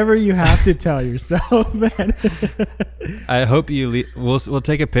good, right? Whatever you have to tell yourself, man. I hope we'll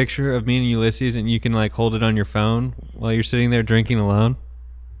take a picture of me and Ulysses, and you can like hold it on your phone while you're sitting there drinking alone.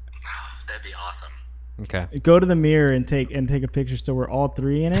 That'd be awesome. Okay. Go to the mirror and take a picture so we're all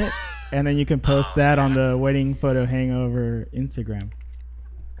three in it, and then you can post that on the Wedding Photo Hangover Instagram.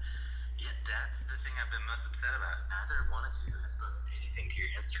 Yeah, that's the thing I've been most upset about. Neither one of you has posted anything to your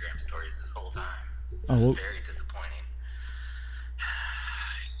Instagram stories this whole time. It's very disappointing.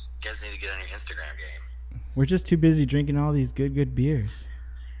 You guys need to get on your Instagram game. We're just too busy drinking all these good beers.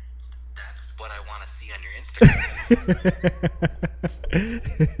 That's what I want to see on your Instagram.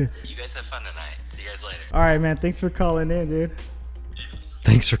 You guys have fun tonight. See you guys later. All right, man. Thanks for calling in, dude.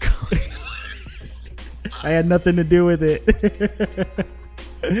 Thanks for calling. I had nothing to do with it.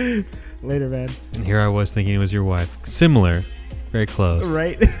 Later, man. And here I was thinking it was your wife. Similar. Very close.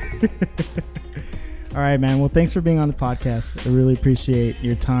 Right. All right, man. Well, thanks for being on the podcast. I really appreciate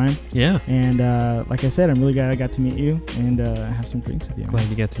your time. Yeah. And like I said, I'm really glad I got to meet you and have some drinks with you. Glad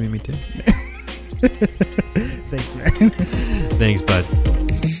you got to meet me too. Thanks, man. Thanks, bud.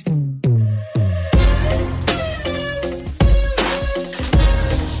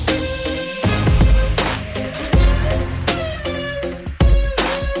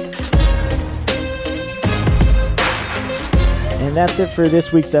 And that's it for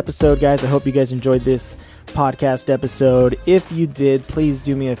this week's episode, guys. I hope you guys enjoyed this podcast episode. If you did, please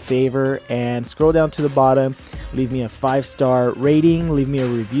do me a favor and scroll down to the bottom. Leave me a 5-star rating. Leave me a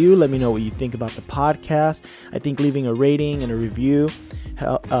review. Let me know what you think about the podcast. I think leaving a rating and a review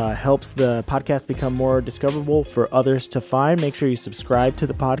helps the podcast become more discoverable for others to find. Make sure you subscribe to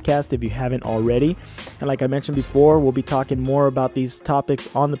the podcast if you haven't already. And like I mentioned before, we'll be talking more about these topics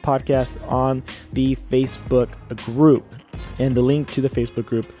on the podcast on the Facebook group. And the link to the Facebook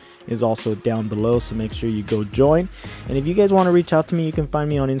group is also down below, so make sure you go join. And if you guys want to reach out to me, you can find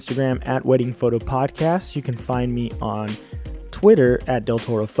me on Instagram at Wedding Photo Podcast. You can find me on Twitter at Del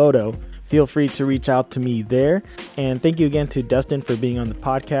Toro Photo. Feel free to reach out to me there. And thank you again to Dustin for being on the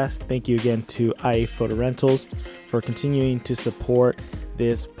podcast. Thank you again to IA Photo Rentals for continuing to support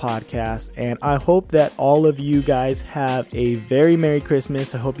this podcast. And I hope that all of you guys have a very Merry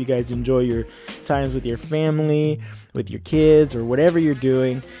Christmas. I hope you guys enjoy your times with your family, with your kids, or whatever you're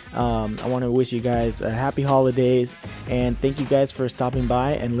doing. I want to wish you guys a happy holidays, and thank you guys for stopping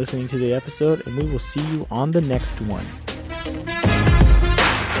by and listening to the episode, and we will see you on the next one.